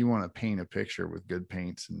anything. If you want to paint a picture with good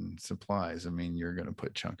paints and supplies, I mean, you're going to put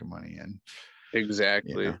a chunk of money in.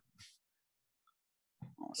 Exactly. You know?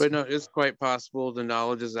 But no, it's quite possible. The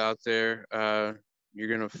knowledge is out there. You're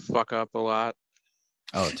going to fuck up a lot.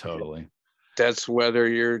 Oh, totally. That's whether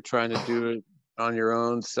you're trying to do it on your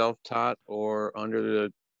own, self-taught, or under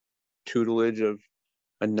the tutelage of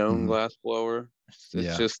a known glass blower.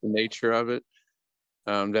 It's just the nature of it.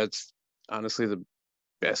 That's honestly the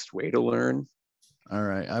best way to learn. All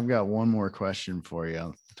right. I've got one more question for you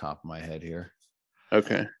on the top of my head here.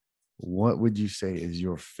 Okay. What would you say is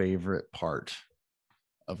your favorite part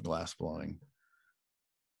of glass blowing?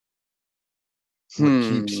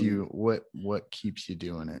 What keeps you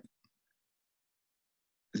doing it?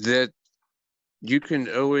 That you can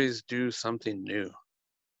always do something new.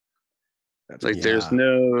 Like there's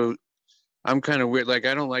no, I'm kind of weird. Like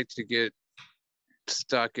I don't like to get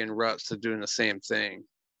stuck in ruts of doing the same thing.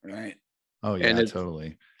 Right. Oh yeah, and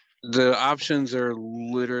totally. The options are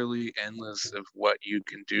literally endless of what you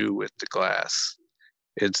can do with the glass.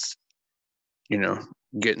 It's,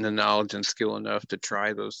 getting the knowledge and skill enough to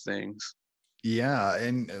try those things. Yeah.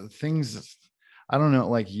 And things, I don't know,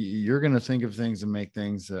 like you're going to think of things and make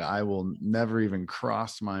things that I will never even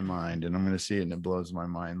cross my mind. And I'm going to see it and it blows my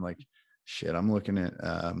mind. Like shit, I'm looking at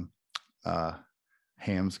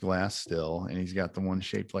Ham's glass still, and he's got the one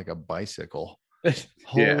shaped like a bicycle.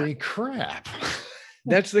 Holy crap.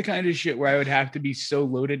 That's the kind of shit where I would have to be so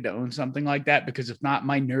loaded to own something like that, because if not,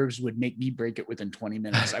 my nerves would make me break it within 20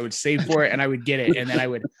 minutes. I would save for it and I would get it. And then it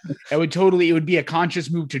would be a conscious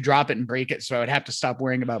move to drop it and break it. So I would have to stop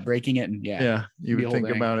worrying about breaking it. And you would think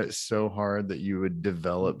about it so hard that you would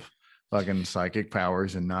develop fucking psychic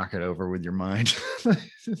powers and knock it over with your mind.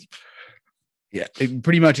 Yeah,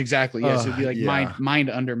 pretty much. Exactly. Yes. It'd be like mind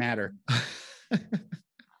under matter.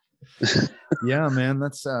 Yeah, man,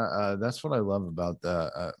 that's what I love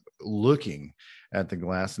about looking at the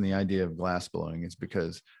glass and the idea of glass blowing is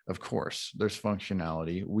because, of course, there's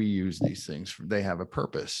functionality. We use these things. They have a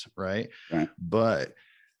purpose, right? But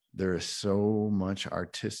there is so much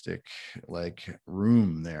artistic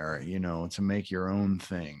room there, to make your own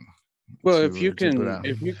thing. Well, if you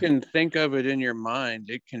can think of it in your mind,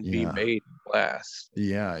 it can be made in glass.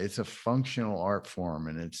 Yeah, it's a functional art form,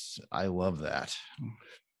 and I love that.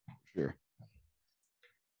 Sure.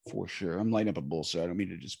 For sure. I'm lighting up a bull, so I don't mean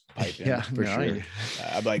to just pipe in. Sure.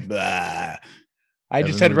 I'm like, blah. I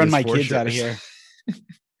just had to run my kids out of here.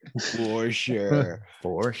 For sure.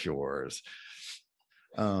 For sure.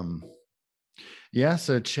 So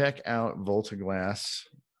check out Voltaglass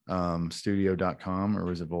studio.com, or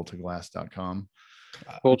was it voltaglass.com?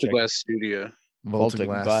 Voltaglass Studio.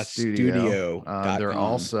 Voltaglass Studio. They're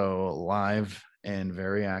also live and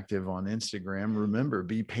very active on Instagram. Remember,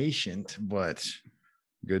 be patient, but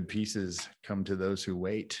good pieces come to those who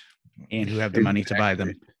wait and who have the money to buy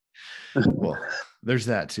them. Well, there's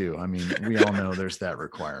that too. I mean, we all know there's that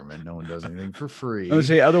requirement. No one does anything for free. I would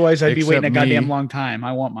say otherwise I'd be waiting a goddamn long time.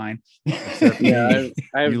 I want mine. I've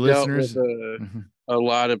dealt with a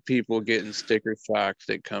lot of people getting sticker shock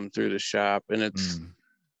that come through the shop, and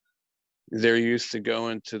they're used to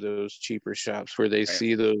going to those cheaper shops where they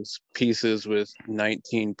see those pieces with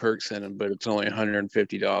 19 perks in them, but it's only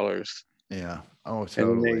 $150. Yeah. Oh,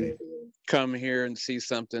 totally. And they come here and see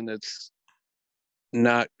something that's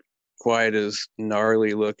not quite as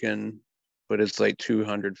gnarly looking, but it's like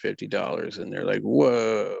 $250, and they're like,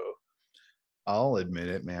 whoa. I'll admit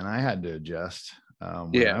it, man. I had to adjust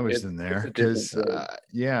when I was in there because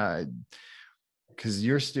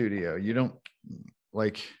your studio, you don't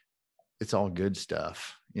it's all good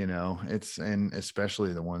stuff, and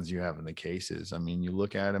especially the ones you have in the cases. I mean, you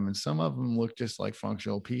look at them and some of them look just like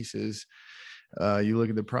functional pieces. You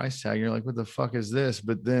look at the price tag, you're like, what the fuck is this?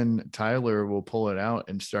 But then Tyler will pull it out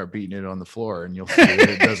and start beating it on the floor, and you'll see that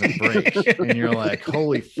it doesn't break. And you're like,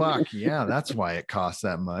 holy fuck. Yeah, that's why it costs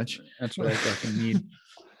that much. That's what I fucking need.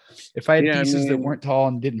 If I had pieces that weren't tall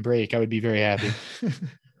and didn't break, I would be very happy.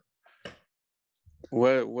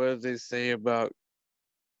 What do they say about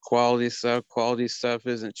quality stuff? Quality stuff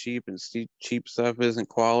isn't cheap, and cheap stuff isn't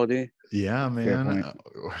quality. Yeah, man.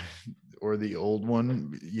 Or the old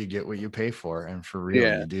one, you get what you pay for, and for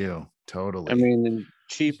real, you do. Totally. I mean,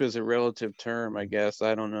 cheap is a relative term, I guess.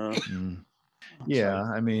 I don't know. Yeah,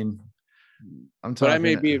 I mean, but I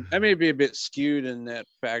may be a bit skewed in that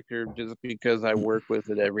factor just because I work with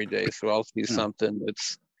it every day. So I'll see something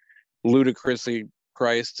that's ludicrously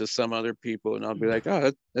priced to some other people, and I'll be like,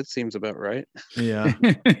 oh, that seems about right. Yeah.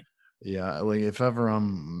 Yeah, like if ever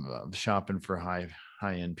I'm shopping for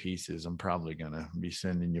high-end pieces, I'm probably gonna be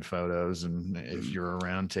sending you photos, and if you're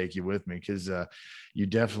around, take you with me, because you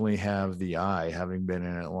definitely have the eye, having been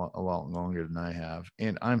in it a lot longer than I have,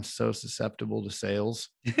 and I'm so susceptible to sales.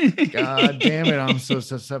 God damn it, I'm so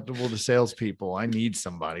susceptible to salespeople. I need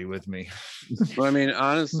somebody with me. Well, I mean,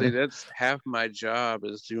 honestly, that's half my job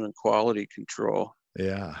is doing quality control.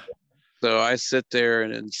 Yeah. So I sit there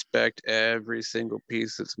and inspect every single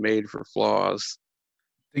piece that's made for flaws.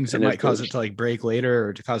 Things that might cause it to like break later,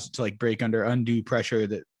 or to cause it to like break under undue pressure,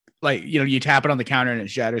 that like, you know, you tap it on the counter and it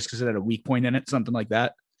shatters because it had a weak point in it, something like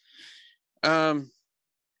that.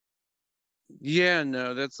 Yeah,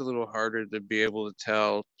 no, that's a little harder to be able to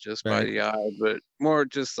tell just by the eye, but more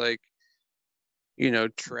just like, you know,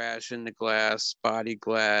 trash in the glass, spotty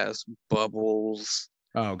glass, bubbles.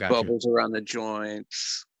 Oh, gotcha. Bubbles around the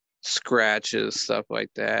joints, scratches, stuff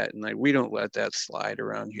like that. And like, we don't let that slide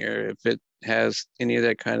around here. If it has any of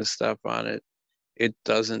that kind of stuff on it, it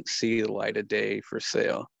doesn't see the light of day for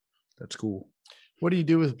sale. That's cool. What do you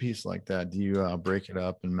do with a piece like that? Do you break it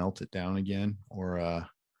up and melt it down again, or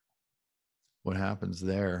what happens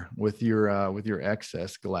there with your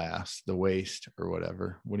excess glass, the waste or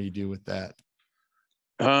whatever? What do you do with that?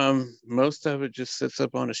 Most of it just sits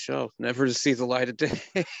up on a shelf, never to see the light of day.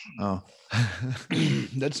 Oh,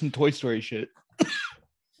 that's some Toy Story shit.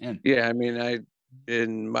 And yeah, I mean,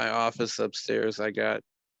 in my office upstairs, I got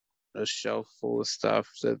a shelf full of stuff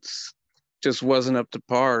that's just wasn't up to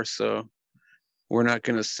par, so we're not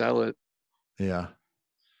going to sell it. Yeah,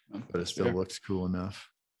 but it still looks cool enough.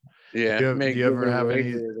 Yeah. Do you ever have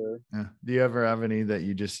any? Do you ever have any that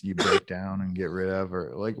you break down and get rid of,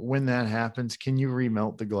 or like when that happens, can you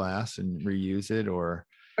remelt the glass and reuse it, or?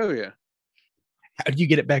 Oh yeah. How do you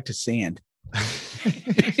get it back to sand?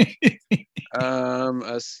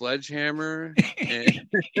 A sledgehammer. And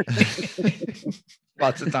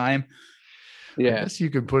lots of time. Yeah. I guess you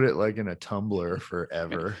could put it like in a tumbler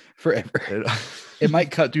forever. It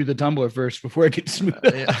might cut through the tumbler first before it gets smooth.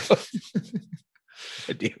 Yeah.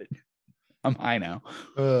 Damn it. I'm high now.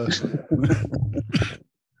 Oh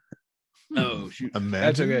shoot. Imagine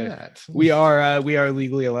that's okay. That. We are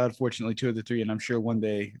legally allowed, fortunately, 2 of the 3, and I'm sure one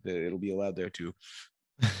day that it'll be allowed there too.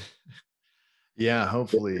 Yeah,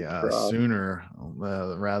 hopefully sooner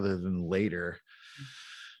rather than later.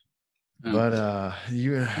 But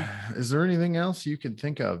is there anything else you could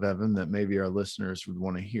think of, Evan, that maybe our listeners would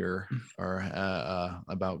want to hear or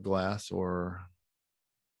about glass? Or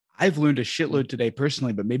I've learned a shitload today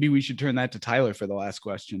personally, but maybe we should turn that to Tyler for the last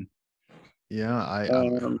question. Yeah,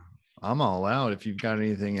 I'm all out. If you've got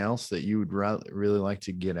anything else that you would really like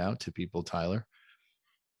to get out to people, Tyler.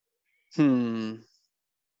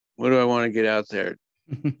 What do I want to get out there?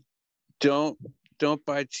 Don't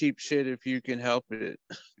buy cheap shit if you can help it.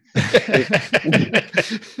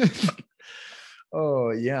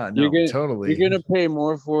 Oh yeah, no, totally. You're gonna pay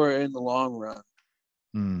more for it in the long run.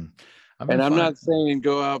 And I'm not saying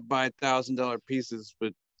go out buy $1,000 pieces,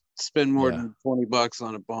 but spend more than $20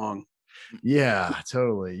 on a bong. Yeah,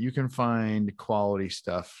 totally. You can find quality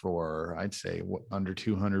stuff for, I'd say, under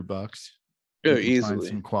 $200. Oh, easily. Find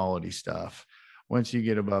some quality stuff. Once you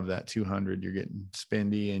get above that 200, you're getting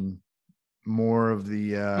spendy and more of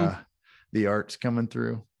the art's coming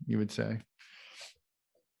through, you would say.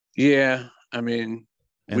 Yeah, I mean,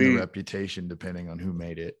 and the reputation, depending on who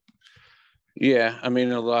made it. Yeah, I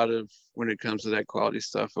mean, a lot of, when it comes to that quality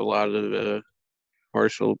stuff, a lot of the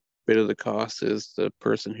partial bit of the cost is the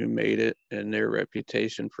person who made it and their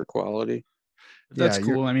reputation for quality. That's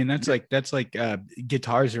cool. I mean, that's like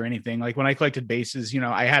guitars or anything. Like when I collected basses, you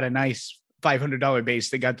know, I had a nice $500 bass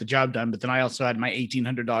that got the job done, but then I also had my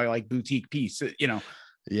 $1,800 like boutique piece, you know.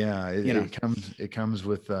 Yeah, it comes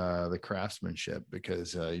with the craftsmanship,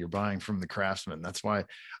 because you're buying from the craftsman. That's why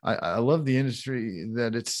I love the industry,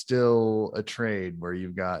 that it's still a trade where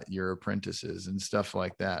you've got your apprentices and stuff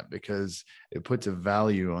like that, because it puts a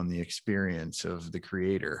value on the experience of the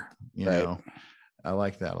creator. You know, I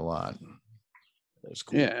like that a lot. That's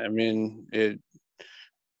cool. Yeah, I mean,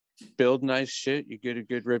 build nice shit, you get a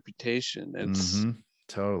good reputation. It's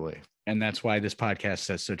totally. And that's why this podcast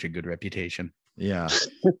has such a good reputation. Yeah,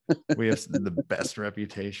 we have the best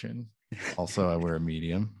reputation. Also, I wear a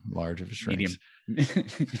medium, large of a shrinks. Medium.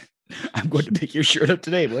 I'm going to pick your shirt up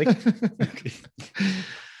today, Blake.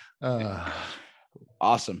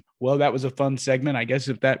 Awesome. Well, that was a fun segment. I guess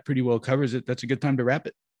if that pretty well covers it, that's a good time to wrap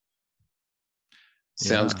it.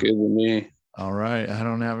 Sounds good to me. All right. I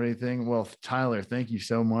don't have anything. Well, Tyler, thank you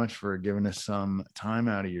so much for giving us some time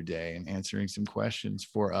out of your day and answering some questions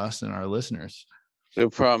for us and our listeners. No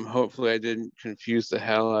problem. Hopefully I didn't confuse the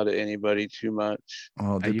hell out of anybody too much.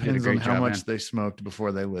 Well, it depends on how much they smoked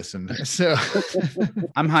before they listened. So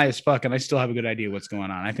I'm high as fuck and I still have a good idea what's going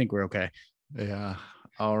on. I think we're okay. Yeah.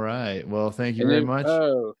 All right. Well, thank you very much.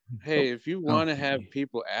 Oh, hey, if you want to have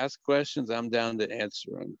people ask questions, I'm down to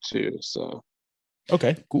answer them too. So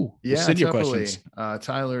Okay, cool. Yeah, send your totally. questions.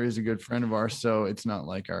 Tyler is a good friend of ours, so it's not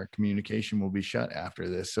like our communication will be shut after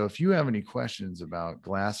this. So if you have any questions about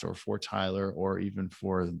glass or for Tyler or even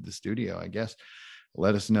for the studio, I guess,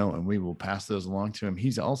 let us know and we will pass those along to him.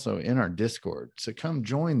 He's also in our Discord, so come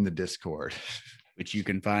join the Discord. Which you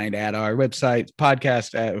can find at our website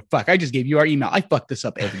podcast. I just gave you our email. I fuck this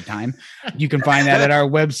up every time. You can find that at our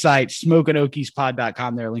website,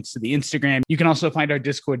 smokingokiespod.com. There are links to the Instagram. You can also find our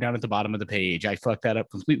Discord down at the bottom of the page. I fucked that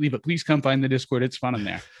up completely, but please come find the Discord. It's fun in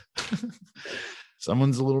there.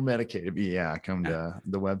 Someone's a little medicated, but yeah, come to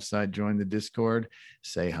the website, join the Discord,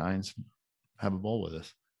 say hi, and have a bowl with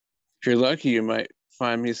us. If you're lucky, you might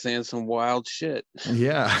find me saying some wild shit.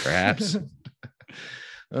 Yeah, perhaps.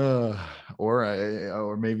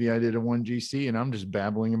 Or maybe I did a 1GC and I'm just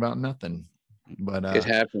babbling about nothing. But it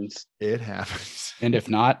happens. It happens. And if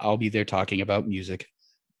not, I'll be there talking about music.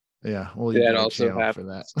 Yeah, well, that also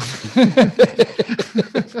happens for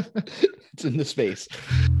that. It's in the space.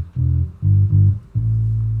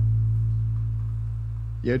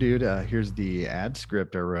 Yo, dude, here's the ad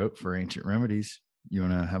script I wrote for Ancient Remedies. You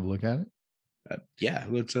want to have a look at it? Yeah,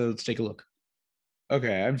 let's take a look.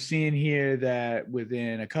 Okay, I'm seeing here that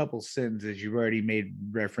within a couple sentences, you've already made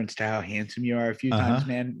reference to how handsome you are a few times,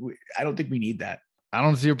 man. I don't think we need that. I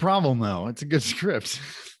don't see a problem, though. It's a good script.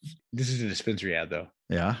 This is a dispensary ad, though.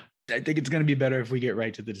 Yeah. I think it's going to be better if we get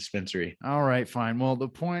right to the dispensary. All right, fine. Well, the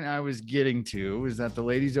point I was getting to is that the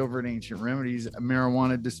ladies over at Ancient Remedies, a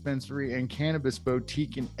marijuana dispensary and cannabis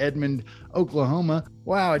boutique in Edmond, Oklahoma.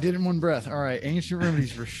 Wow, I did it in one breath. All right, Ancient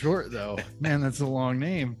Remedies for short, though. Man, that's a long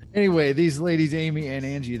name. Anyway, these ladies, Amy and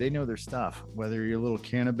Angie, they know their stuff. Whether you're a little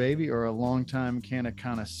canna baby or a longtime canna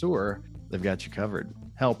connoisseur, they've got you covered.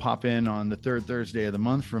 Hell, pop in on the third Thursday of the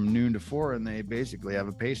month from noon to 4, and they basically have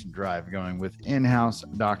a patient drive going with in-house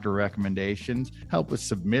doctor recommendations, help with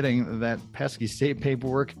submitting that pesky state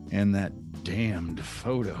paperwork, and that damned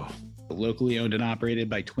photo. Locally owned and operated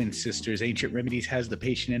by twin sisters, Ancient Remedies has the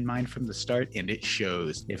patient in mind from the start, and it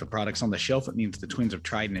shows. If a product's on the shelf, it means the twins have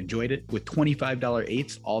tried and enjoyed it, with $25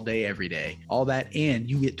 eighths all day, every day. All that, and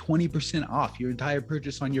you get 20% off your entire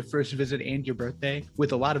purchase on your first visit and your birthday,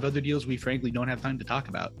 with a lot of other deals we frankly don't have time to talk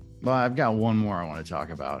about. Well, I've got one more I want to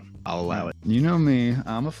talk about. I'll allow it. You know me,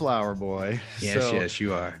 I'm a flower boy. Yes,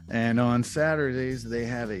 you are. And on Saturdays, they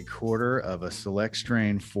have a quarter of a select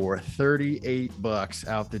strain for $38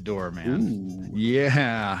 out the door, man. Ooh.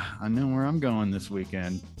 Yeah, I know where I'm going this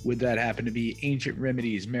weekend. Would that happen to be Ancient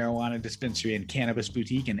Remedies Marijuana Dispensary and Cannabis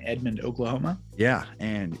Boutique in Edmond, Oklahoma? Yeah,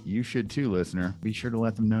 and you should too, listener. Be sure to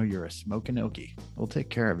let them know you're a Smokin' Okie. We'll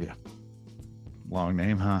take care of you. Long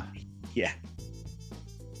name, huh? Yeah.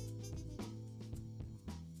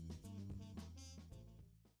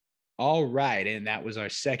 All right, and that was our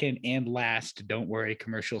second and last, don't worry,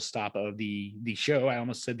 commercial stop of the show. I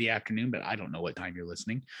almost said the afternoon, but I don't know what time you're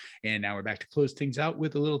listening. And now we're back to close things out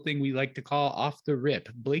with a little thing we like to call off the rip.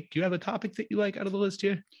 Blake, do you have a topic that you like out of the list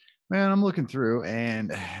here? Man, I'm looking through, and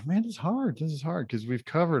man, it's hard. This is hard because we've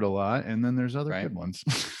covered a lot, and then there's other good ones.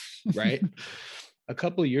 Right. A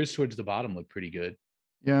couple of years towards the bottom look pretty good.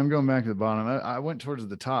 Yeah, I'm going back to the bottom. I went towards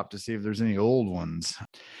the top to see if there's any old ones.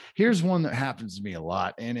 Here's one that happens to me a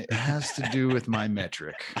lot, and it has to do with my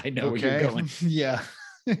metric. I know where you're going. Yeah.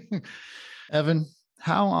 Evan,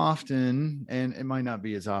 how often, and it might not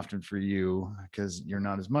be as often for you because you're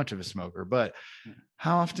not as much of a smoker, but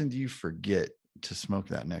how often do you forget to smoke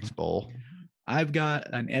that next bowl? I've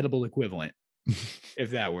got an edible equivalent.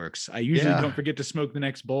 If that works. I usually don't forget to smoke the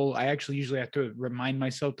next bowl. I actually usually have to remind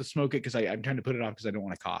myself to smoke it because I'm trying to put it off because I don't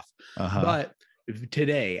want to cough. But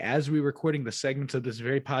today, as we're recording the segments of this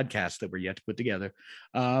very podcast that we're yet to put together,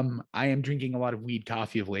 I am drinking a lot of weed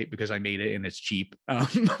coffee of late because I made it and it's cheap.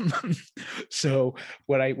 So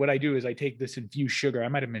what I do is I take this infused sugar. I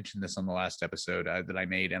might have mentioned this on the last episode that I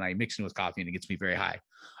made, and I mix it with coffee and it gets me very high.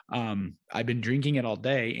 I've been drinking it all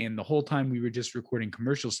day, and the whole time we were just recording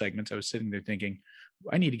commercial segments, I was sitting there thinking,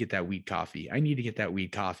 I need to get that weed coffee. I need to get that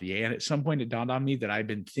weed coffee. And at some point it dawned on me that I've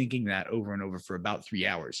been thinking that over and over for about 3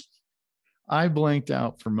 hours. I blanked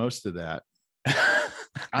out for most of that.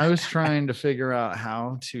 I was trying to figure out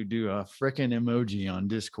how to do a frickin' emoji on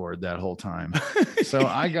Discord that whole time. So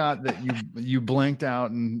I got that you blanked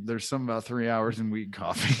out, and there's some about 3 hours in weed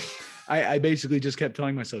coffee. I basically just kept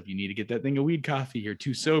telling myself, you need to get that thing of weed coffee. You're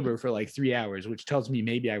too sober for like 3 hours, which tells me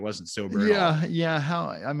maybe I wasn't sober. Yeah.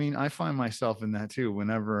 I find myself in that too.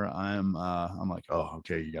 Whenever I'm like, oh,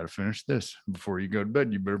 okay, you got to finish this before you go to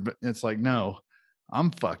bed. You better. But it's like, no,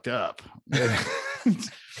 I'm fucked up.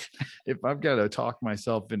 If I've got to talk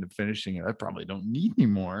myself into finishing it, I probably don't need any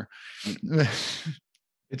more.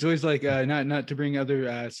 It's always like not to bring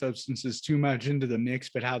other substances too much into the mix,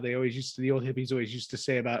 but how they always used to, the old hippies always used to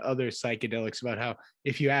say about other psychedelics, about how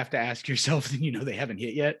if you have to ask yourself, then you know they haven't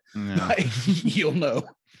hit yet. No. Like, you'll know.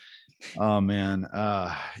 Oh man,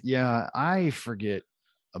 yeah, I forget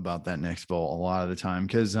about that next bowl a lot of the time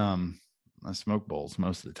because I smoke bowls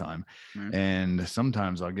most of the time, and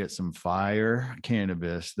sometimes I'll get some fire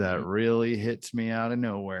cannabis that really hits me out of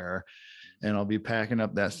nowhere, and I'll be packing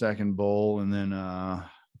up that second bowl and then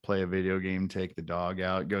play a video game, take the dog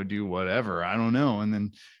out, go do whatever, I don't know, and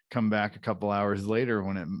then come back a couple hours later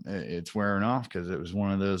when it's wearing off because it was one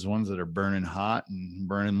of those ones that are burning hot and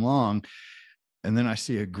burning long. And then I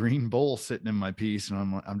see a green bowl sitting in my piece,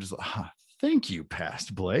 and I'm just like, thank you,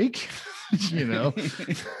 Past Blake. You know,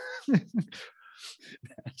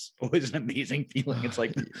 that's always an amazing feeling. It's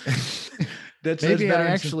like that's maybe I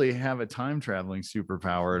actually have a time traveling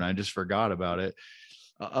superpower, and I just forgot about it.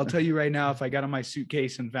 I'll tell you right now, if I got on my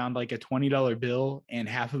suitcase and found like a $20 bill and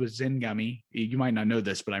half of a Zen gummy, you might not know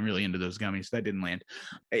this, but I'm really into those gummies. That didn't land.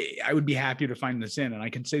 I would be happy to find this in. And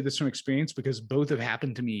I can say this from experience because both have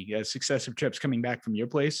happened to me as successive trips coming back from your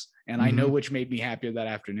place. And I know which made me happier that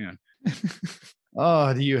afternoon.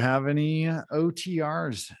 Oh, do you have any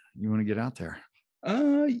OTRs you want to get out there?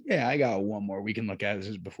 Yeah, I got one more we can look at. This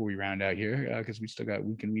is before we round out here, because we still got,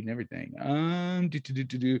 we can read and everything.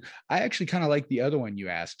 I actually kind of like the other one you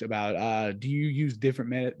asked about. Do you use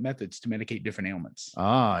different methods to medicate different ailments?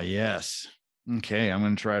 Yes. Okay, I'm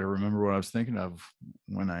going to try to remember what I was thinking of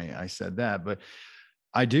when I said that, but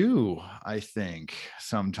I do. I think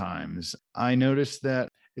sometimes I notice that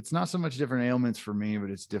it's not so much different ailments for me, but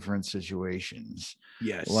it's different situations.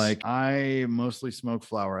 Yes. Like I mostly smoke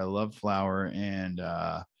flower. I love flower, and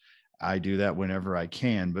I do that whenever I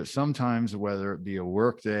can. But sometimes, whether it be a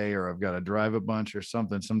work day or I've got to drive a bunch or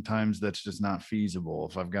something, sometimes that's just not feasible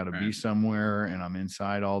if I've got to be somewhere and I'm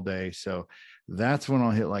inside all day. So that's when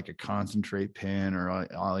I'll hit like a concentrate pen, or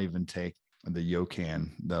I'll even take the Yocan,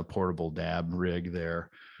 the portable dab rig there.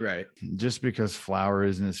 Right. Just because flower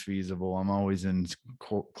isn't as feasible. I'm always in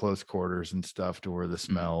close quarters and stuff to where the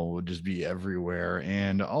smell would just be everywhere.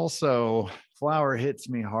 And also flower hits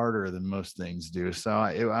me harder than most things do. So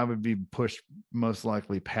I would be pushed most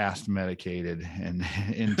likely past medicated and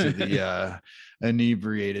into the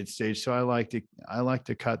inebriated stage. So I like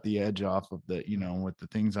to cut the edge off of the, with the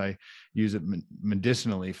things I use it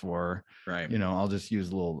medicinally for. Right. I'll just use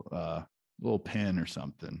a little pen or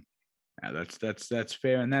something. Yeah, that's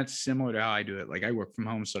fair. And that's similar to how I do it. Like I work from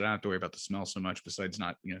home, so I don't have to worry about the smell so much, besides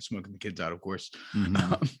not, smoking the kids out, of course.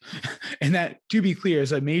 And that, to be clear,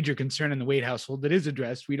 is a major concern in the Wade household that is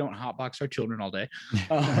addressed. We don't hotbox our children all day.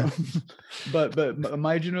 But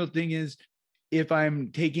my general thing is, if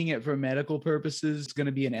I'm taking it for medical purposes, it's going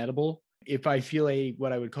to be an edible. If I feel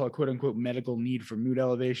what I would call a quote unquote medical need for mood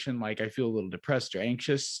elevation, like I feel a little depressed or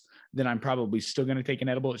anxious, then I'm probably still going to take an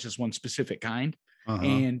edible. It's just one specific kind.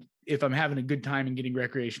 And if I'm having a good time and getting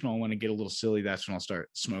recreational, I want to get a little silly, that's when I'll start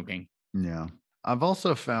smoking. Yeah. I've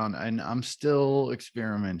also found, and I'm still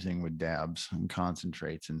experimenting with dabs and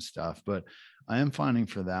concentrates and stuff, but I am finding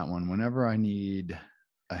for that one, whenever I need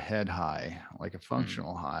a head high, like a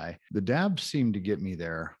functional high, the dabs seem to get me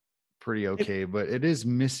there pretty okay, but it is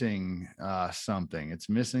missing something. It's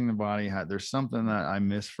missing the body high. There's something that I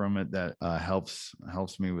miss from it that helps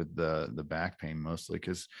me with the back pain mostly,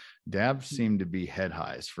 because dabs seem to be head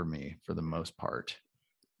highs for me for the most part.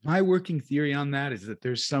 My working theory on that is that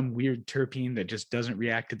there's some weird terpene that just doesn't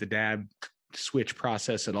react to the dab switch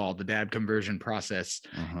process at all, the dab conversion process.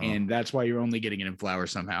 And that's why you're only getting it in flower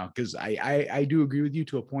somehow. Because I do agree with you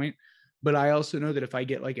to a point. But I also know that if I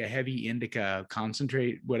get like a heavy indica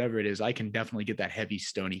concentrate, whatever it is, I can definitely get that heavy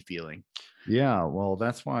stony feeling. Yeah, well,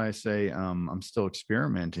 that's why I say I'm still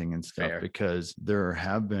experimenting and stuff, because there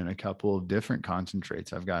have been a couple of different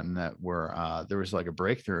concentrates I've gotten that were there was like a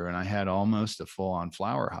breakthrough, and I had almost a full-on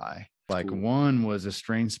flower high. Like one was a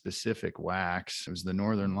strain specific wax. It was the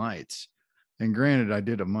Northern Lights. And granted, I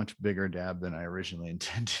did a much bigger dab than I originally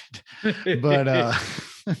intended, but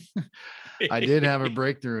I did have a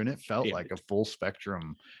breakthrough, and it felt like a full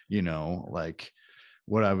spectrum, like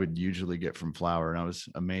what I would usually get from flower. And I was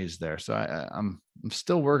amazed there. So I'm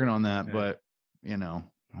still working on that, but I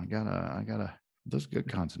gotta, those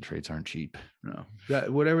good concentrates aren't cheap. No,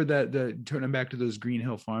 that whatever the turning back to those Green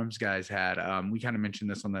Hill Farms guys had, we kind of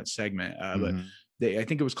mentioned this on that segment, but I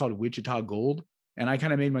think it was called Wichita Gold. And I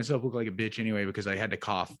kind of made myself look like a bitch anyway, because I had to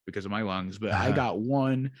cough because of my lungs. But I got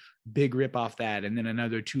one big rip off that, and then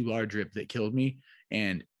another 2 large rip that killed me.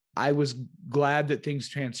 And I was glad that things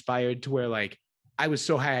transpired to where, like, I was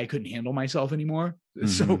so high I couldn't handle myself anymore.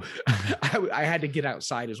 So I had to get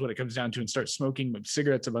outside is what it comes down to, and start smoking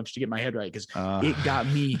cigarettes a bunch to get my head right, because it got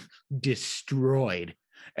me destroyed.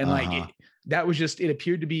 And that was just, it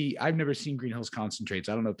appeared to be, I've never seen Green Hills concentrates.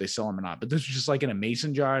 I don't know if they sell them or not, but this was just like in a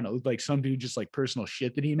mason jar, and it looked like some dude just like personal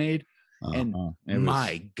shit that he made. And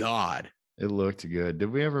my God. It looked good.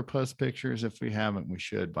 Did we ever post pictures? If we haven't, we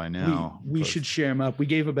should by now. We should share them up. We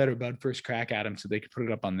gave a Better Bud first crack at them so they could put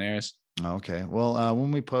it up on theirs. Okay. Well,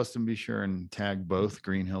 when we post them, be sure and tag both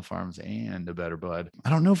Green Hill Farms and A Better Bud. I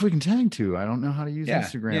don't know if we can tag two. I don't know how to use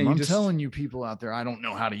Instagram. I'm telling you people out there, I don't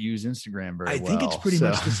know how to use Instagram very well. I think it's pretty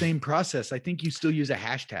much the same process. I think you still use a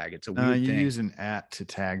hashtag. It's a weird thing. You use an @ to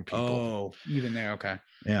tag people. Oh, even there. Okay.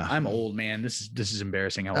 Yeah. I'm old, man. This is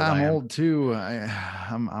embarrassing how old I am. I'm old too.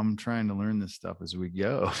 I'm trying to learn this stuff as we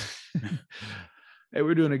go. Hey,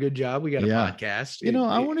 we're doing a good job. We got a podcast.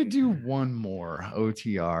 I want to do one more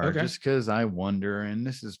OTR just because I wonder, and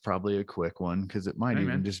this is probably a quick one because it might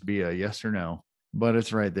just be a yes or no, but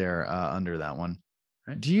it's right there under that one.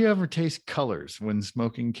 Right. Do you ever taste colors when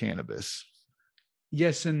smoking cannabis?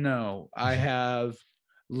 Yes and no. I have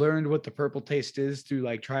learned what the purple taste is through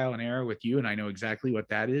like trial and error with you, and I know exactly what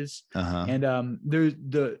that is. And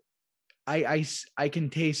I can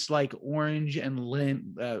taste like orange and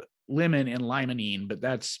lemon and limonene, but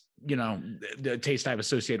that's the taste I've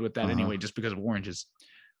associated with that anyway, just because of oranges.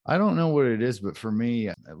 I don't know what it is, but for me,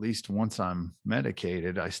 at least once I'm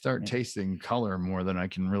medicated, I start tasting color more than I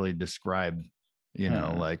can really describe.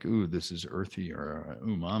 Like, ooh, this is earthy or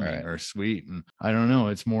umami or sweet. And I don't know.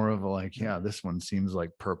 It's more of a like, this one seems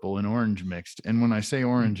like purple and orange mixed. And when I say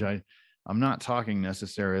orange, I'm not talking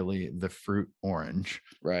necessarily the fruit orange.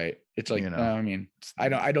 Right. It's like, I mean, I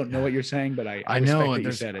don't know what you're saying, but I know that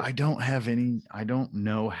you said it. I don't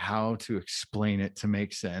know how to explain it to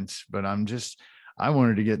make sense, but I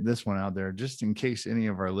wanted to get this one out there just in case any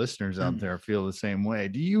of our listeners out there feel the same way.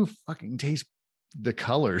 Do you fucking taste the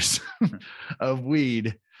colors of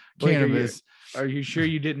weed, cannabis? Are you sure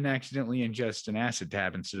you didn't accidentally ingest an acid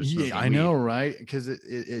tab instead of smoking I know, right? Because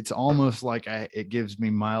it's almost like it gives me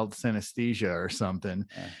mild synesthesia or something.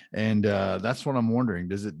 And that's what I'm wondering.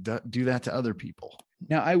 Does it do that to other people?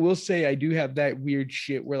 Now, I will say I do have that weird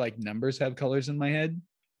shit where like numbers have colors in my head.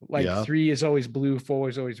 Like 3 is always blue, 4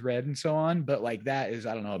 is always red, and so on. But like that is,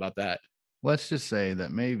 I don't know about that. Let's just say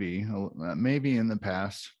that maybe in the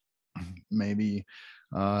past, maybe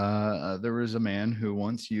there was a man who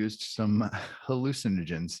once used some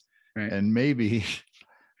hallucinogens, and maybe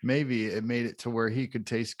it made it to where he could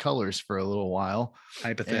taste colors for a little while,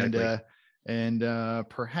 hypothetically, and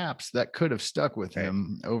perhaps that could have stuck with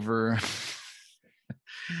him over.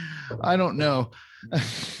 I don't know.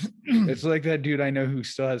 It's like that dude I know who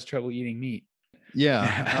still has trouble eating meat.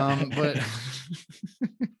 But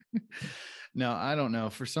no, I don't know.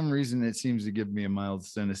 For some reason, it seems to give me a mild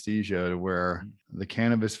synesthesia to where the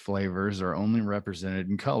cannabis flavors are only represented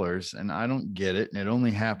in colors, and I don't get it. And it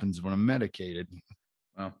only happens when I'm medicated.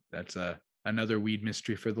 Well, that's another weed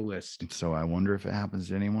mystery for the list. So I wonder if it happens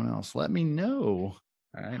to anyone else. Let me know.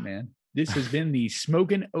 All right, man. This has been the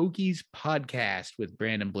Smokin' Okies podcast with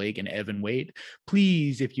Brandon Blake and Evan Wade.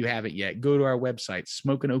 Please, if you haven't yet, go to our website,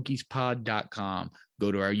 smokinokiespod.com.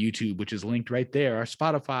 Go to our YouTube, which is linked right there, our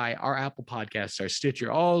Spotify, our Apple Podcasts, our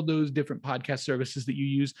Stitcher, all those different podcast services that you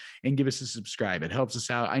use, and give us a subscribe. It helps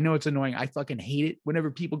us out. I know it's annoying. I fucking hate it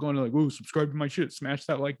whenever people go into like, oh, subscribe to my shit, smash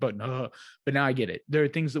that like button. But now I get it. There are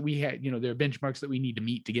things that we had, there are benchmarks that we need to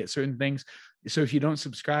meet to get certain things. So if you don't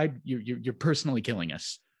subscribe, you're personally killing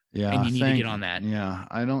us. Yeah. And you need to get on that. Yeah.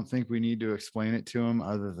 I don't think we need to explain it to them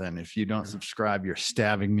other than if you don't subscribe, you're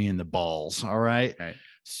stabbing me in the balls. All right.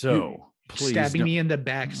 So please stabbing me in the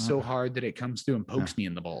back so hard that it comes through and pokes me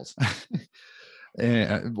in the balls.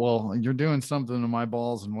 Well, you're doing something to my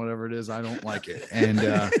balls and whatever it is, I don't like it. And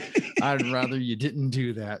I'd rather you didn't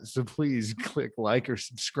do that. So please click like or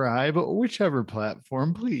subscribe, whichever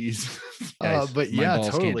platform, please. Guys, but my balls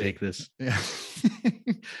totally can't take this. Yeah.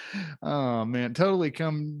 Oh man, totally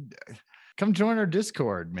come join our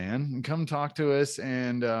Discord, man, and come talk to us.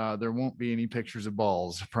 And there won't be any pictures of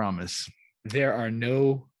balls, I promise. There are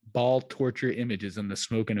no ball torture images on the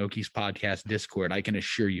Smokin' Okies podcast Discord. I can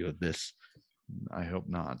assure you of this. I hope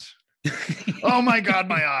not. Oh my God,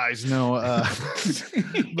 my eyes. No,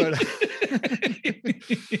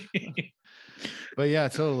 but yeah,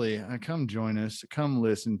 totally. Come join us. Come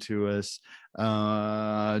listen to us.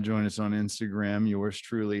 Join us on Instagram. Yours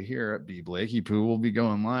truly here at B Blakey Poo will be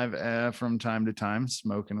going live from time to time,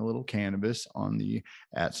 smoking a little cannabis on the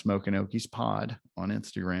 @Smokin' Okies Pod on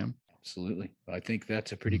Instagram. Absolutely. I think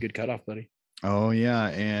that's a pretty good cutoff, buddy. Oh yeah,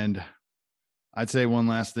 and I'd say one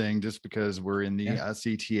last thing, just because we're in the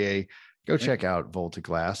CTA, go check out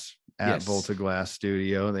VoltaGlass at VoltaGlass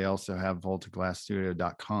Studio. They also have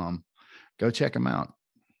voltaglassstudio.com. Go check them out.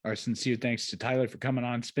 Our sincere thanks to Tyler for coming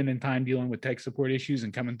on, spending time dealing with tech support issues,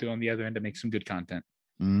 and coming through on the other end to make some good content.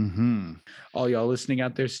 Mm-hmm. All y'all listening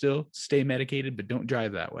out there still, stay medicated, but don't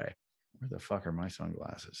drive that way. Where the fuck are my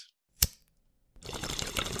sunglasses?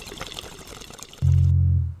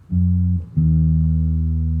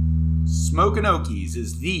 Smokin' Okies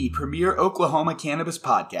is the premier Oklahoma cannabis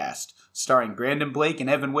podcast, starring Brandon Blake and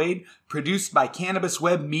Evan Wade, produced by Cannabis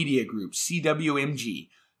Web Media Group, CWMG.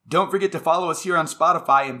 Don't forget to follow us here on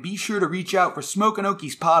Spotify, and be sure to reach out for Smokin'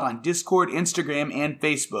 Okies Pod on Discord, Instagram, and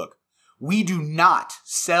Facebook. We do not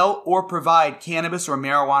sell or provide cannabis or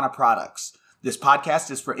marijuana products. This podcast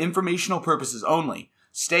is for informational purposes only.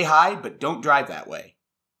 Stay high, but don't drive that way.